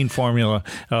acute pain formula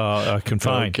I can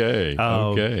find.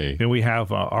 Okay. And we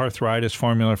have arthritis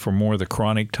formula for more of the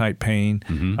chronic type pain.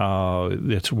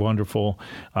 Mm-hmm. It's wonderful.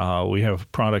 We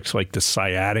have products like the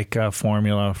sciatica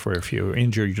formula for if you're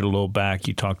injured your low back.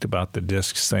 You talked about the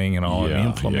discs thing and all, and the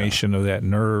inflammation of that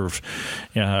nerve.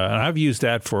 And I've used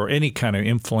that for any kind of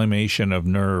inflammation of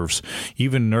nerves,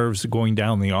 even nerves going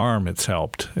down the arm. It's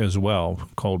helped as well,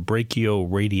 called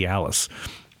brachioradialis.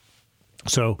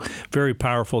 So very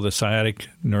powerful. The sciatic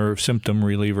nerve symptom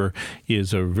reliever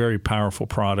is a very powerful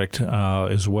product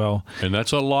as well. And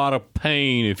that's a lot of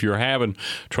pain if you're having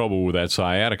trouble with that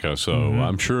sciatica. So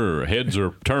I'm sure heads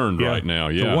are turned right now.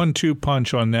 Yeah. The 1-2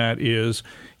 punch on that is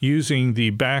using the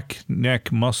back,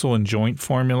 neck, muscle, and joint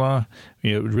formula.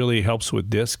 It really helps with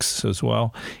discs as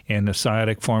well. And the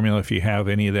sciatic formula, if you have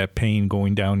any of that pain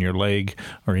going down your leg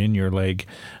or in your leg,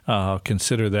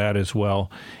 consider that as well.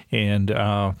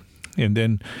 And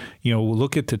then,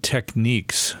 look at the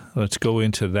techniques. Let's go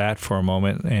into that for a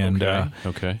moment and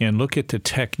and look at the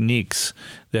techniques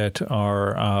that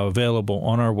are available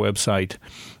on our website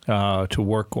to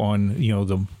work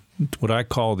on, what I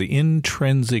call the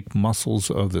intrinsic muscles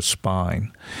of the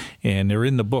spine. And they're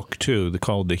in the book, too. They're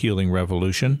called The Healing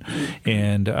Revolution.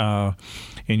 And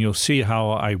and you'll see how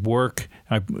I work.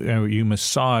 You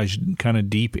massage kind of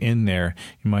deep in there.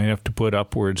 You might have to put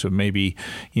upwards of maybe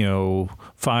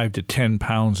 5 to 10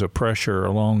 pounds of pressure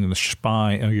along the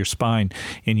spine, your spine,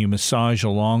 and you massage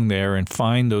along there and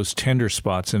find those tender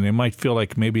spots. And it might feel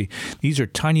like maybe these are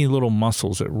tiny little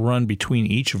muscles that run between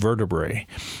each vertebrae,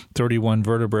 31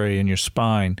 vertebrae in your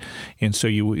spine. And so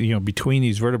you between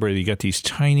these vertebrae, you got these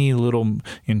tiny little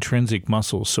intrinsic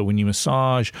muscles. So when you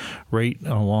massage right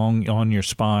along on your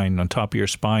spine, on top of your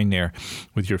spine there,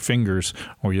 with your fingers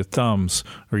or your thumbs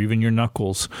or even your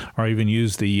knuckles, or even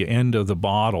use the end of the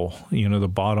bottle, the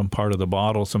bottom part of the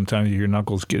bottle. Sometimes your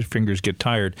fingers get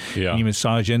tired. Yeah. And you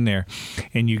massage in there,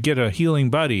 and you get a healing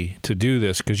buddy to do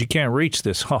this because you can't reach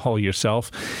this all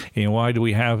yourself. And why do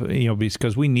we have,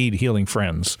 because we need healing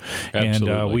friends.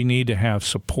 Absolutely. And we need to have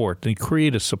support. They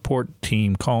create a support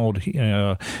team called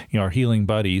our Healing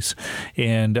Buddies.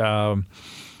 And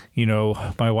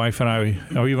my wife and I,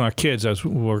 or even our kids, I was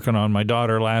working on my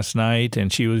daughter last night,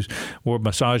 and she was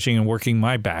massaging and working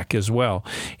my back as well.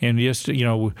 And just,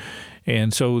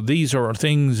 and so these are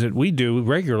things that we do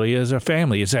regularly as a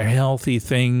family. It's a healthy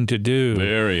thing to do.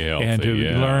 Very healthy, and to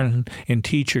learn and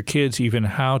teach your kids even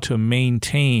how to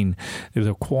maintain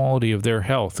the quality of their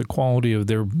health, the quality of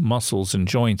their muscles and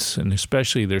joints, and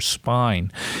especially their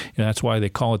spine. And that's why they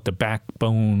call it the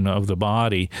backbone of the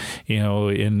body,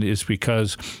 and it's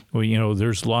because,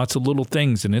 there's lots of little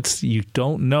things, and you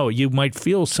don't know. You might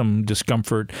feel some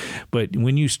discomfort, but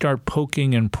when you start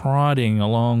poking and prodding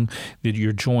along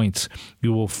your joints,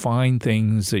 you will find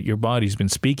things that your body's been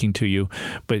speaking to you,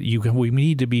 but we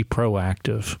need to be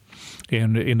proactive.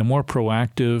 And the more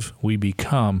proactive we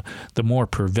become, the more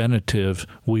preventative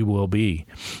we will be.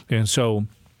 And so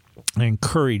I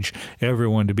encourage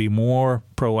everyone to be more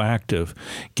proactive.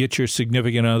 Get your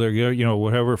significant other,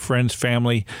 whatever, friends,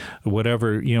 family,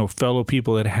 whatever, fellow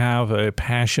people that have a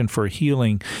passion for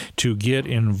healing to get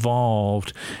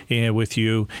involved with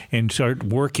you and start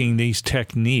working these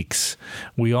techniques.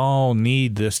 We all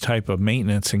need this type of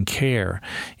maintenance and care,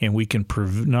 and we can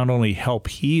not only help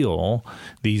heal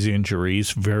these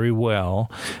injuries very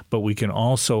well, but we can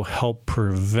also help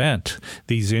prevent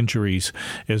these injuries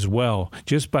as well,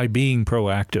 just by being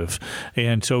proactive.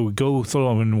 And so go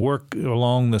through and work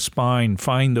along the spine,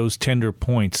 find those tender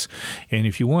points. And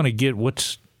if you want to get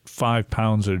what's 5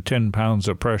 pounds or 10 pounds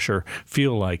of pressure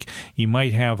feel like, you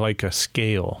might have like a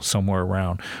scale somewhere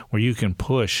around where you can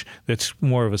push. That's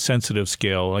more of a sensitive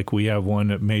scale. Like we have one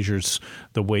that measures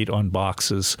the weight on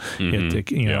boxes at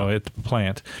the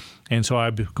plant. And so I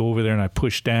go over there and I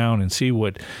push down and see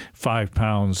what 5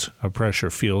 pounds of pressure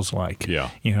feels like.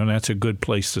 Yeah. And that's a good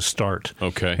place to start.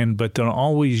 Okay. But don't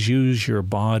always use your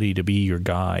body to be your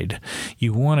guide.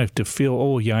 You want it to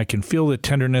feel, I can feel the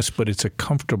tenderness, but it's a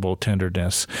comfortable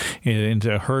tenderness. And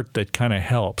a hurt that kind of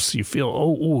helps. You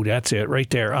feel, that's it right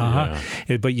there.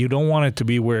 Yeah. But you don't want it to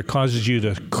be where it causes you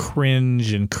to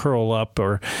cringe and curl up,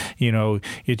 or, nerve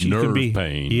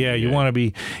pain. Yeah, you want to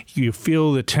be, you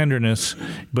feel the tenderness,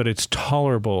 but it's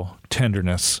tolerable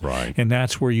tenderness. Right. And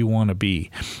that's where you want to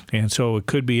be. And so it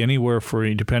could be anywhere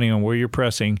depending on where you're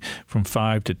pressing, from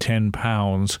 5 to 10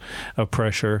 pounds of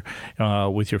pressure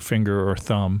with your finger or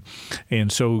thumb.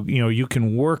 And so, you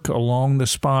can work along the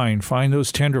spine, find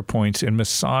those tender points and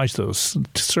massage those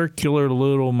circular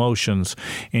little motions.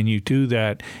 And you do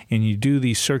that, and you do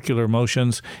these circular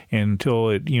motions until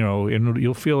it, and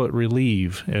you'll feel it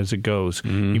relieve as it goes.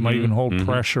 Mm-hmm. You might even hold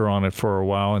pressure on it for a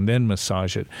while and then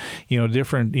massage it.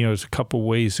 There's a couple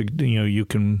ways you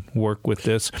can work with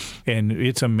this, and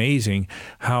it's amazing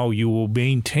how you will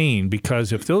maintain,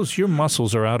 because if your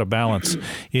muscles are out of balance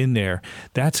in there,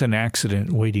 that's an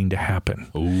accident waiting to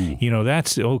happen. Ooh.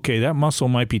 That's okay. That muscle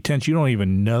might be tense. You don't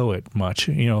even know it much,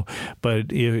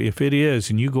 but if it is,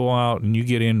 and you go out and you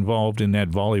get involved in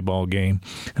that volleyball game,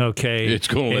 okay, it's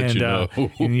going to let you know.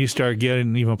 And you start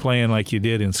even playing like you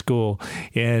did in school,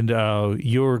 and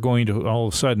you're going to, all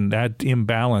of a sudden, that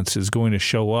imbalance is going to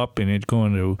show up, and it's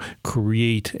going to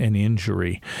create an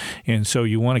injury. And so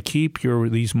you want to keep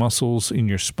these muscles in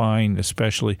your spine,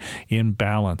 especially, in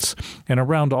balance, and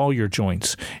around all your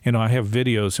joints. I have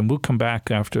videos, and we'll come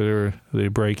back after the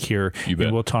break here,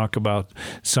 and we'll talk about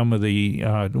some of the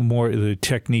the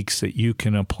techniques that you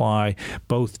can apply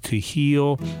both to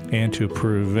heal and to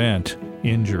prevent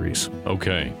injuries.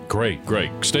 Okay, great.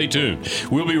 Stay tuned.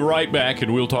 We'll be right back,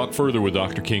 and we'll talk further with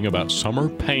Dr. King about summer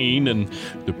pain and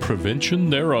the prevention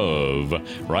thereof,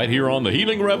 right here on The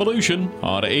Healing Revolution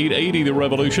on 880 The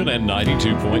Revolution and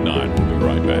 92.9. We'll be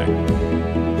right back.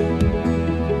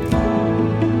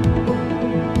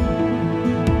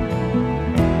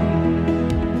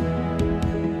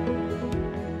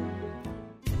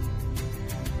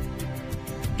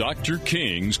 Dr.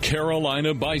 King's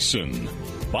Carolina Bison.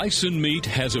 Bison meat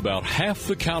has about half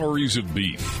the calories of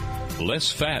beef,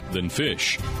 less fat than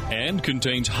fish, and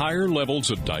contains higher levels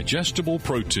of digestible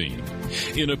protein.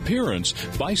 In appearance,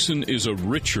 bison is a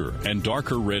richer and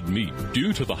darker red meat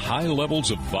due to the high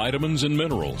levels of vitamins and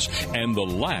minerals and the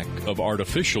lack of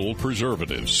artificial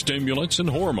preservatives, stimulants, and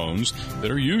hormones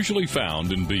that are usually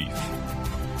found in beef.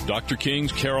 Dr.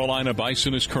 King's Carolina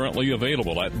Bison is currently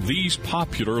available at these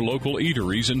popular local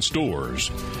eateries and stores: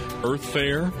 Earth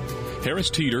Fare, Harris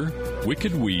Teeter,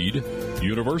 Wicked Weed,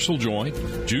 Universal Joint,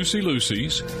 Juicy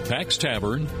Lucy's, Pax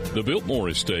Tavern, the Biltmore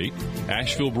Estate,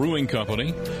 Asheville Brewing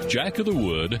Company, Jack of the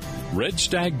Wood, Red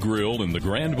Stag Grill in the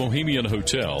Grand Bohemian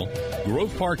Hotel,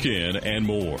 Grove Park Inn, and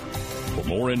more. For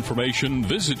more information,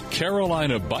 visit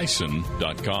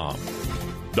carolinabison.com.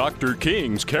 Dr.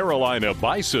 King's Carolina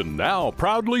Bison, now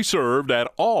proudly served at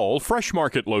all Fresh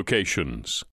Market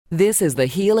locations. This is the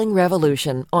Healing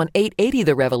Revolution on 880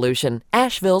 The Revolution,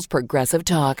 Asheville's Progressive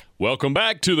Talk. Welcome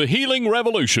back to the Healing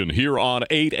Revolution here on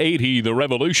 880 The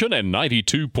Revolution and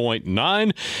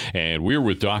 92.9. And we're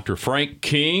with Dr. Frank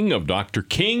King of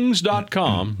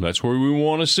drkings.com. That's where we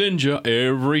want to send you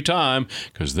every time,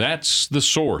 because that's the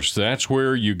source. That's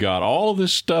where you got all of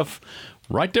this stuff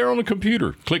right there on the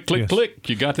computer. Click, click, click.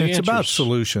 You got the answers. It's about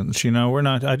solutions. You know, we're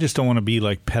not, I just don't want to be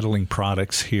like peddling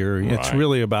products here. Right. It's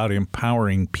really about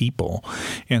empowering people.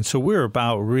 And so we're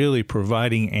about really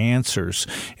providing answers.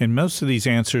 And most of these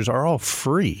answers are all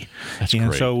free. That's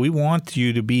and great. So we want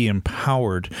you to be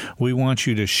empowered. We want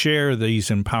you to share these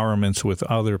empowerments with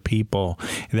other people.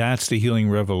 That's the Healing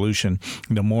Revolution.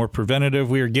 The more preventative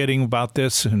we are getting about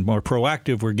this and more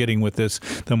proactive we're getting with this,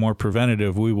 the more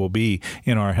preventative we will be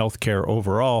in our healthcare overall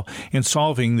in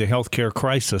solving the healthcare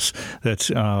crisis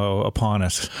that's upon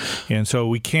us. And so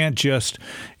we can't just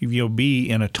be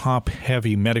in a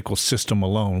top-heavy medical system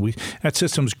alone. That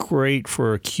system's great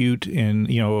for acute and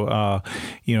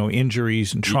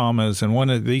injuries and traumas and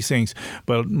one of these things,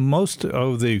 but most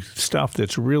of the stuff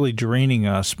that's really draining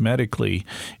us medically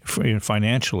and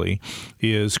financially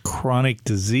is chronic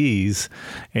disease,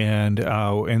 and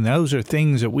those are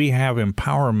things that we have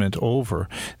empowerment over.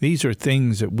 These are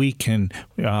things that we can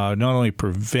not only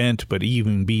prevent but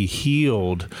even be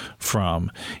healed from,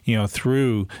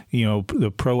 through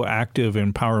the proactive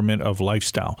empowerment of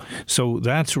lifestyle. So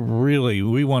that's really,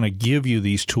 we want to give you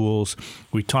these tools.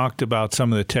 We talked about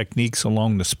some of the techniques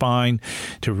along the spine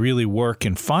to really work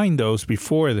and find those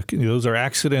before those are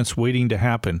accidents waiting to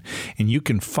happen. And you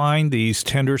can find these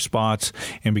tender spots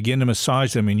and begin to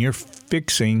massage them, and you're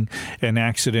fixing an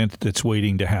accident that's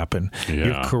waiting to happen. Yeah.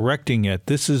 You're correcting it.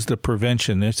 This is the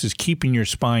prevention. This is keeping your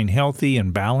spine healthy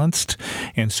and balanced,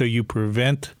 and so you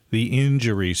prevent the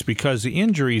injuries, because the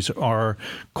injuries are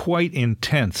quite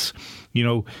intense.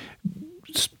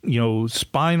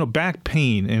 Spinal back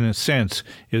pain, in a sense,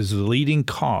 is the leading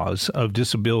cause of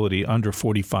disability under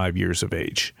 45 years of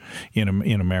age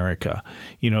in America.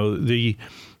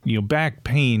 Back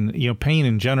pain, pain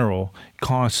in general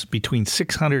costs between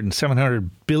 $600 and $700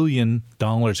 billion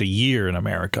a year in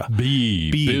America.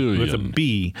 Billion. With a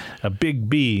B, a big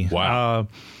B. Wow.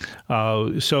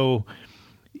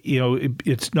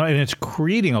 It's not, and it's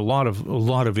creating a lot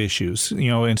of issues.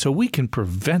 And so we can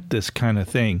prevent this kind of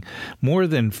thing. More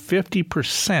than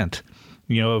 50%,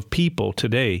 of people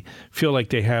today feel like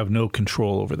they have no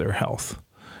control over their health.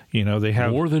 They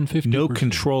have more than 50%. No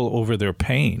control over their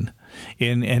pain.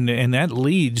 And that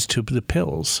leads to the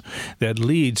pills, that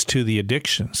leads to the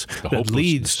addictions, that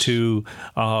leads to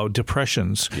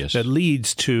depressions, yes. that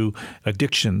leads to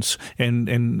addictions, and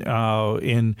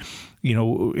it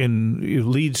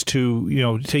leads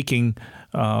to taking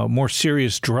more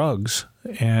serious drugs.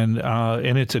 And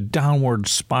it's a downward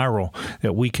spiral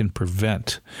that we can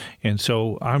prevent. And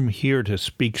so I'm here to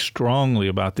speak strongly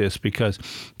about this, because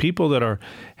people that are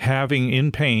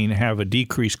in pain have a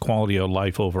decreased quality of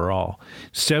life overall.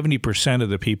 70% of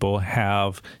the people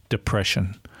have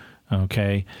depression.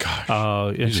 Okay,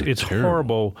 gosh, it's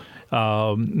horrible.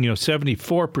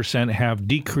 74% have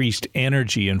decreased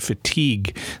energy and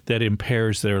fatigue that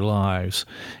impairs their lives.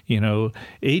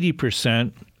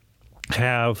 80%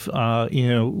 have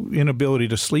inability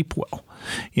to sleep well,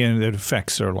 that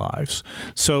affects their lives.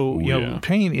 So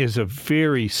pain is a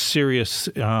very serious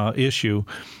issue,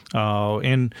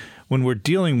 and when we're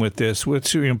dealing with this,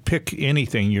 let's pick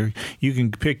anything. You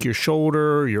can pick your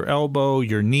shoulder, your elbow,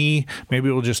 your knee.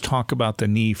 Maybe we'll just talk about the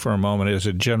knee for a moment as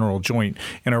a general joint.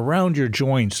 And around your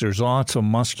joints, there's lots of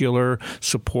muscular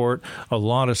support, a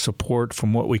lot of support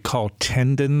from what we call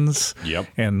tendons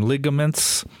and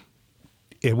ligaments.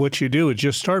 what you do is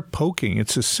just start poking.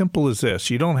 It's as simple as this.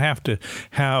 You don't have to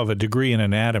have a degree in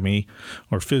anatomy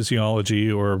or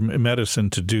physiology or medicine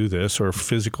to do this, or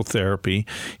physical therapy.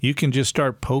 You can just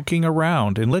start poking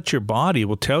around and let your body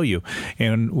will tell you.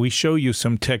 And we show you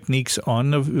some techniques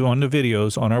on the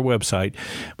videos on our website,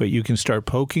 but you can start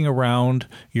poking around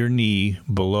your knee,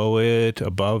 below it,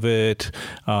 above it,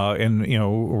 and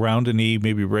around the knee,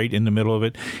 maybe right in the middle of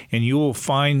it, and you will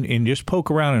find, and just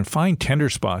poke around and find tender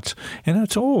spots. And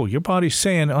that's your body's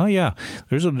saying, oh yeah,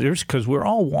 there's because we're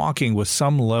all walking with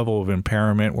some level of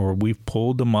impairment where we've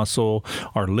pulled the muscle,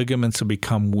 our ligaments have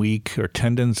become weak, our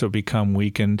tendons have become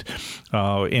weakened,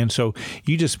 and so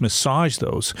you just massage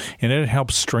those, and it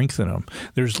helps strengthen them.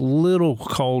 There's little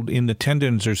called in the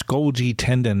tendons. There's Golgi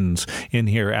tendons in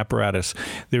here apparatus.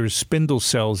 There's spindle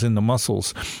cells in the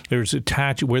muscles. There's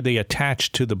where they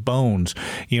attach to the bones.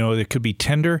 It could be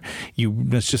tender.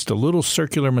 It's just a little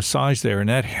circular massage there, and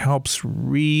that helps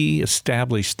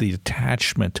reestablish the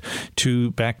attachment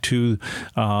back to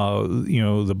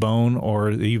the bone,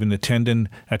 or even the tendon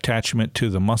attachment to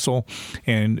the muscle.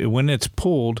 And when it's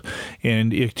pulled,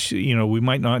 and it's we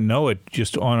might not know it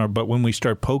just but when we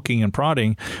start poking and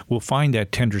prodding, we'll find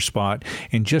that tender spot.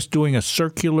 And just doing a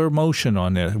circular motion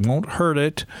on it won't hurt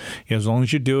it, as long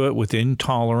as you do it within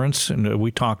tolerance, and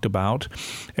we talked about.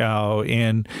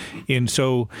 And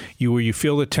so where you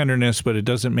feel the tenderness, but it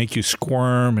doesn't make you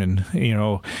squirm, and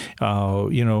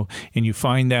and you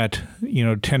find that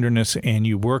tenderness, and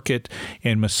you work it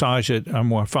and massage it.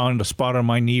 I found a spot on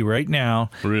my knee right now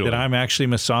that I'm actually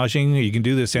massaging. You can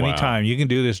do this anytime. Wow. You can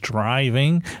do this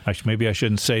driving. Maybe I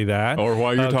shouldn't say that. Or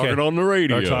while you're talking on the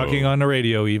radio. Or talking on the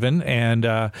radio even.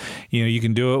 And, you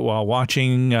can do it while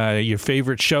watching your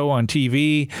favorite show on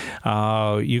TV.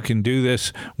 You can do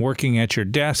this working at your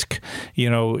desk.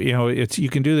 You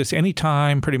can do this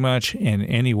anytime pretty much and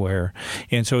anywhere.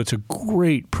 And so it's a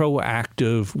great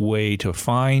proactive way to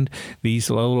find these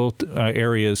little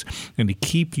areas and to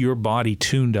keep your body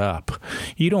tuned up.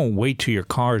 You don't wait till your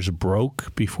car's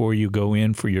broke before you go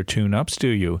in for your tune-ups, do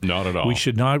you? Not at all. We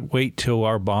should not wait till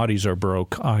our bodies are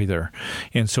broke either.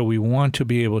 And so we want to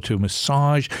be able to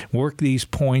massage, work these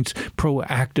points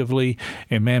proactively.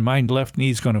 And man, my left knee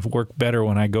is going to work better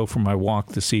when I go for my walk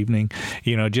this evening,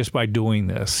 just by doing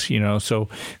this, So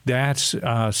that's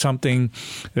something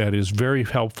that is very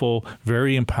helpful,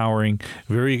 very empowering,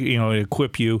 very,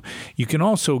 equip you. You can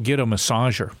also get a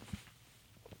massager.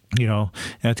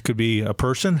 That could be a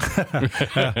person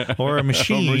or a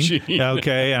machine.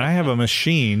 Okay, and I have a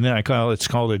machine. It's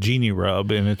called a Genie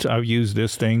Rub, and I've used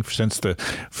this thing since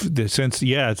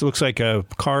it looks like a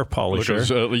car polisher.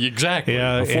 Exactly,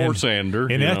 a floor sander.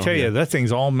 And I tell you, that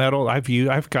thing's all metal.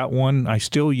 I've got one I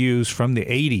still use from the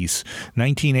 80s,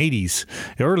 1980s,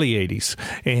 early 80s,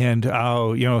 and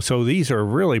so these are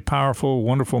really powerful,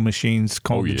 wonderful machines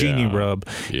called the Genie Rub,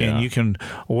 and you can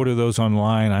order those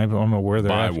online. I don't know where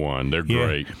they're at. They're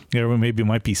great. Maybe it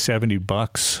might be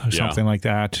 $70 or something like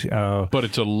that. But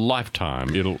it's a lifetime.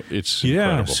 It's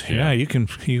incredible. Yeah. You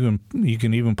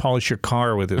can even polish your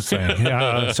car with this thing.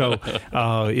 So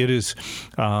it is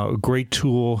a great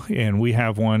tool, and we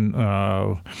have one.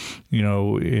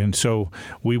 And so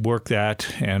we work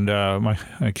that. And like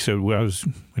I said, my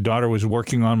daughter was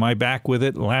working on my back with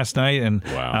it last night, and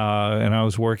and I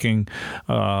was working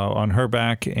on her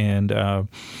back, and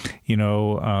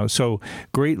so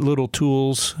great little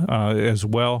tools as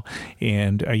well.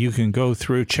 And you can go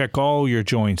through, check all your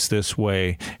joints this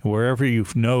way. Wherever you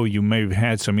may have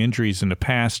had some injuries in the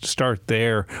past, start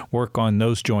there, work on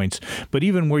those joints. But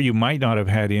even where you might not have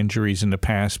had injuries in the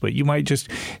past, but you might just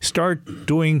start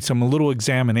doing some little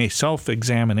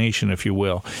self-examination, if you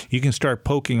will. You can start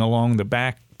poking along the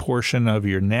back portion of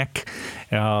your neck,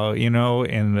 and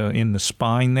in the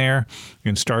spine there,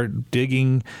 and start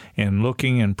digging and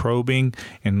looking and probing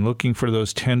and looking for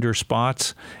those tender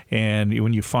spots. And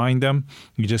when you find them,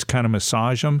 you just kind of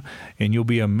massage them, and you'll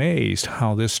be amazed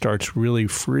how this starts really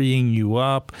freeing you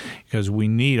up, because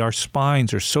our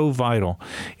spines are so vital,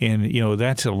 and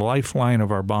that's a lifeline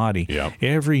of our body. Yep.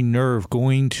 Every nerve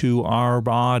going to our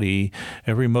body,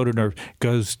 every motor nerve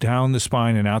goes down the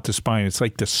spine and out the spine. It's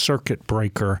like the circuit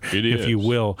breaker, if you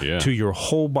will, to your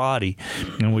whole body.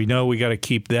 And we know we got to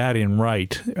keep that in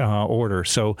right order.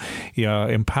 So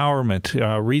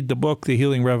empowerment, read the book, The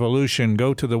Healing Revolution,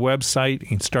 go to the website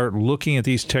and start looking at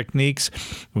these techniques,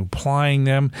 applying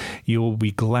them. You'll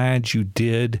be glad you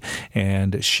did,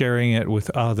 and sharing it with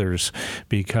others,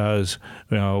 because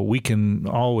we can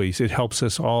always, it helps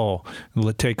us all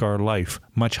take our life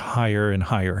much higher and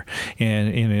higher.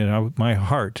 And my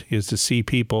heart is to see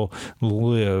people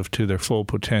live to their full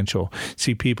potential. potential,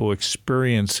 see people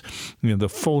experience the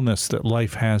fullness that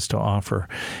life has to offer.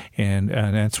 And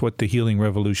that's what the Healing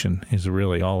Revolution is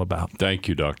really all about. Thank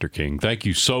you, Dr. King. Thank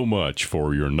you so much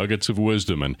for your nuggets of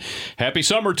wisdom, and happy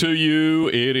summer to you.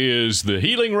 It is the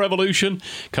Healing Revolution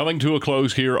coming to a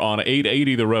close here on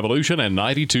 880 The Revolution and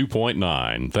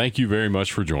 92.9. Thank you very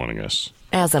much for joining us.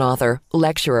 As an author,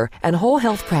 lecturer, and whole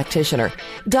health practitioner,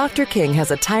 Dr. King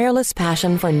has a tireless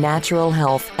passion for natural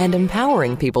health and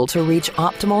empowering people to reach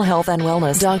optimal health and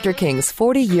wellness. Dr. King's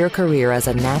 40-year career as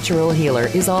a natural healer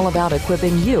is all about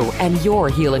equipping you and your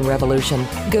healing revolution.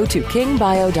 Go to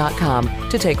kingbio.com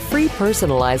to take free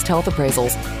personalized health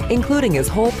appraisals, including his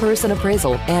whole person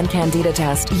appraisal and Candida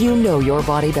test. You know your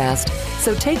body best,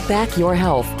 so take back your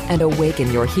health and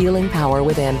awaken your healing power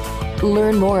within.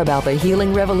 Learn more about the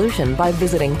Healing Revolution by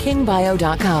visiting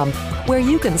kingbio.com, where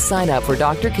you can sign up for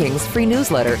Dr. King's free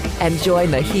newsletter and join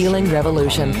the Healing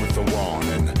Revolution. With a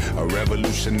warning, a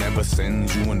revolution never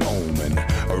sends you an omen.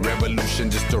 A revolution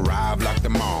just arrived like the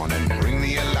morning. Ring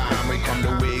the alarm, we come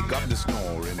to wake up the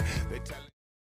snoring.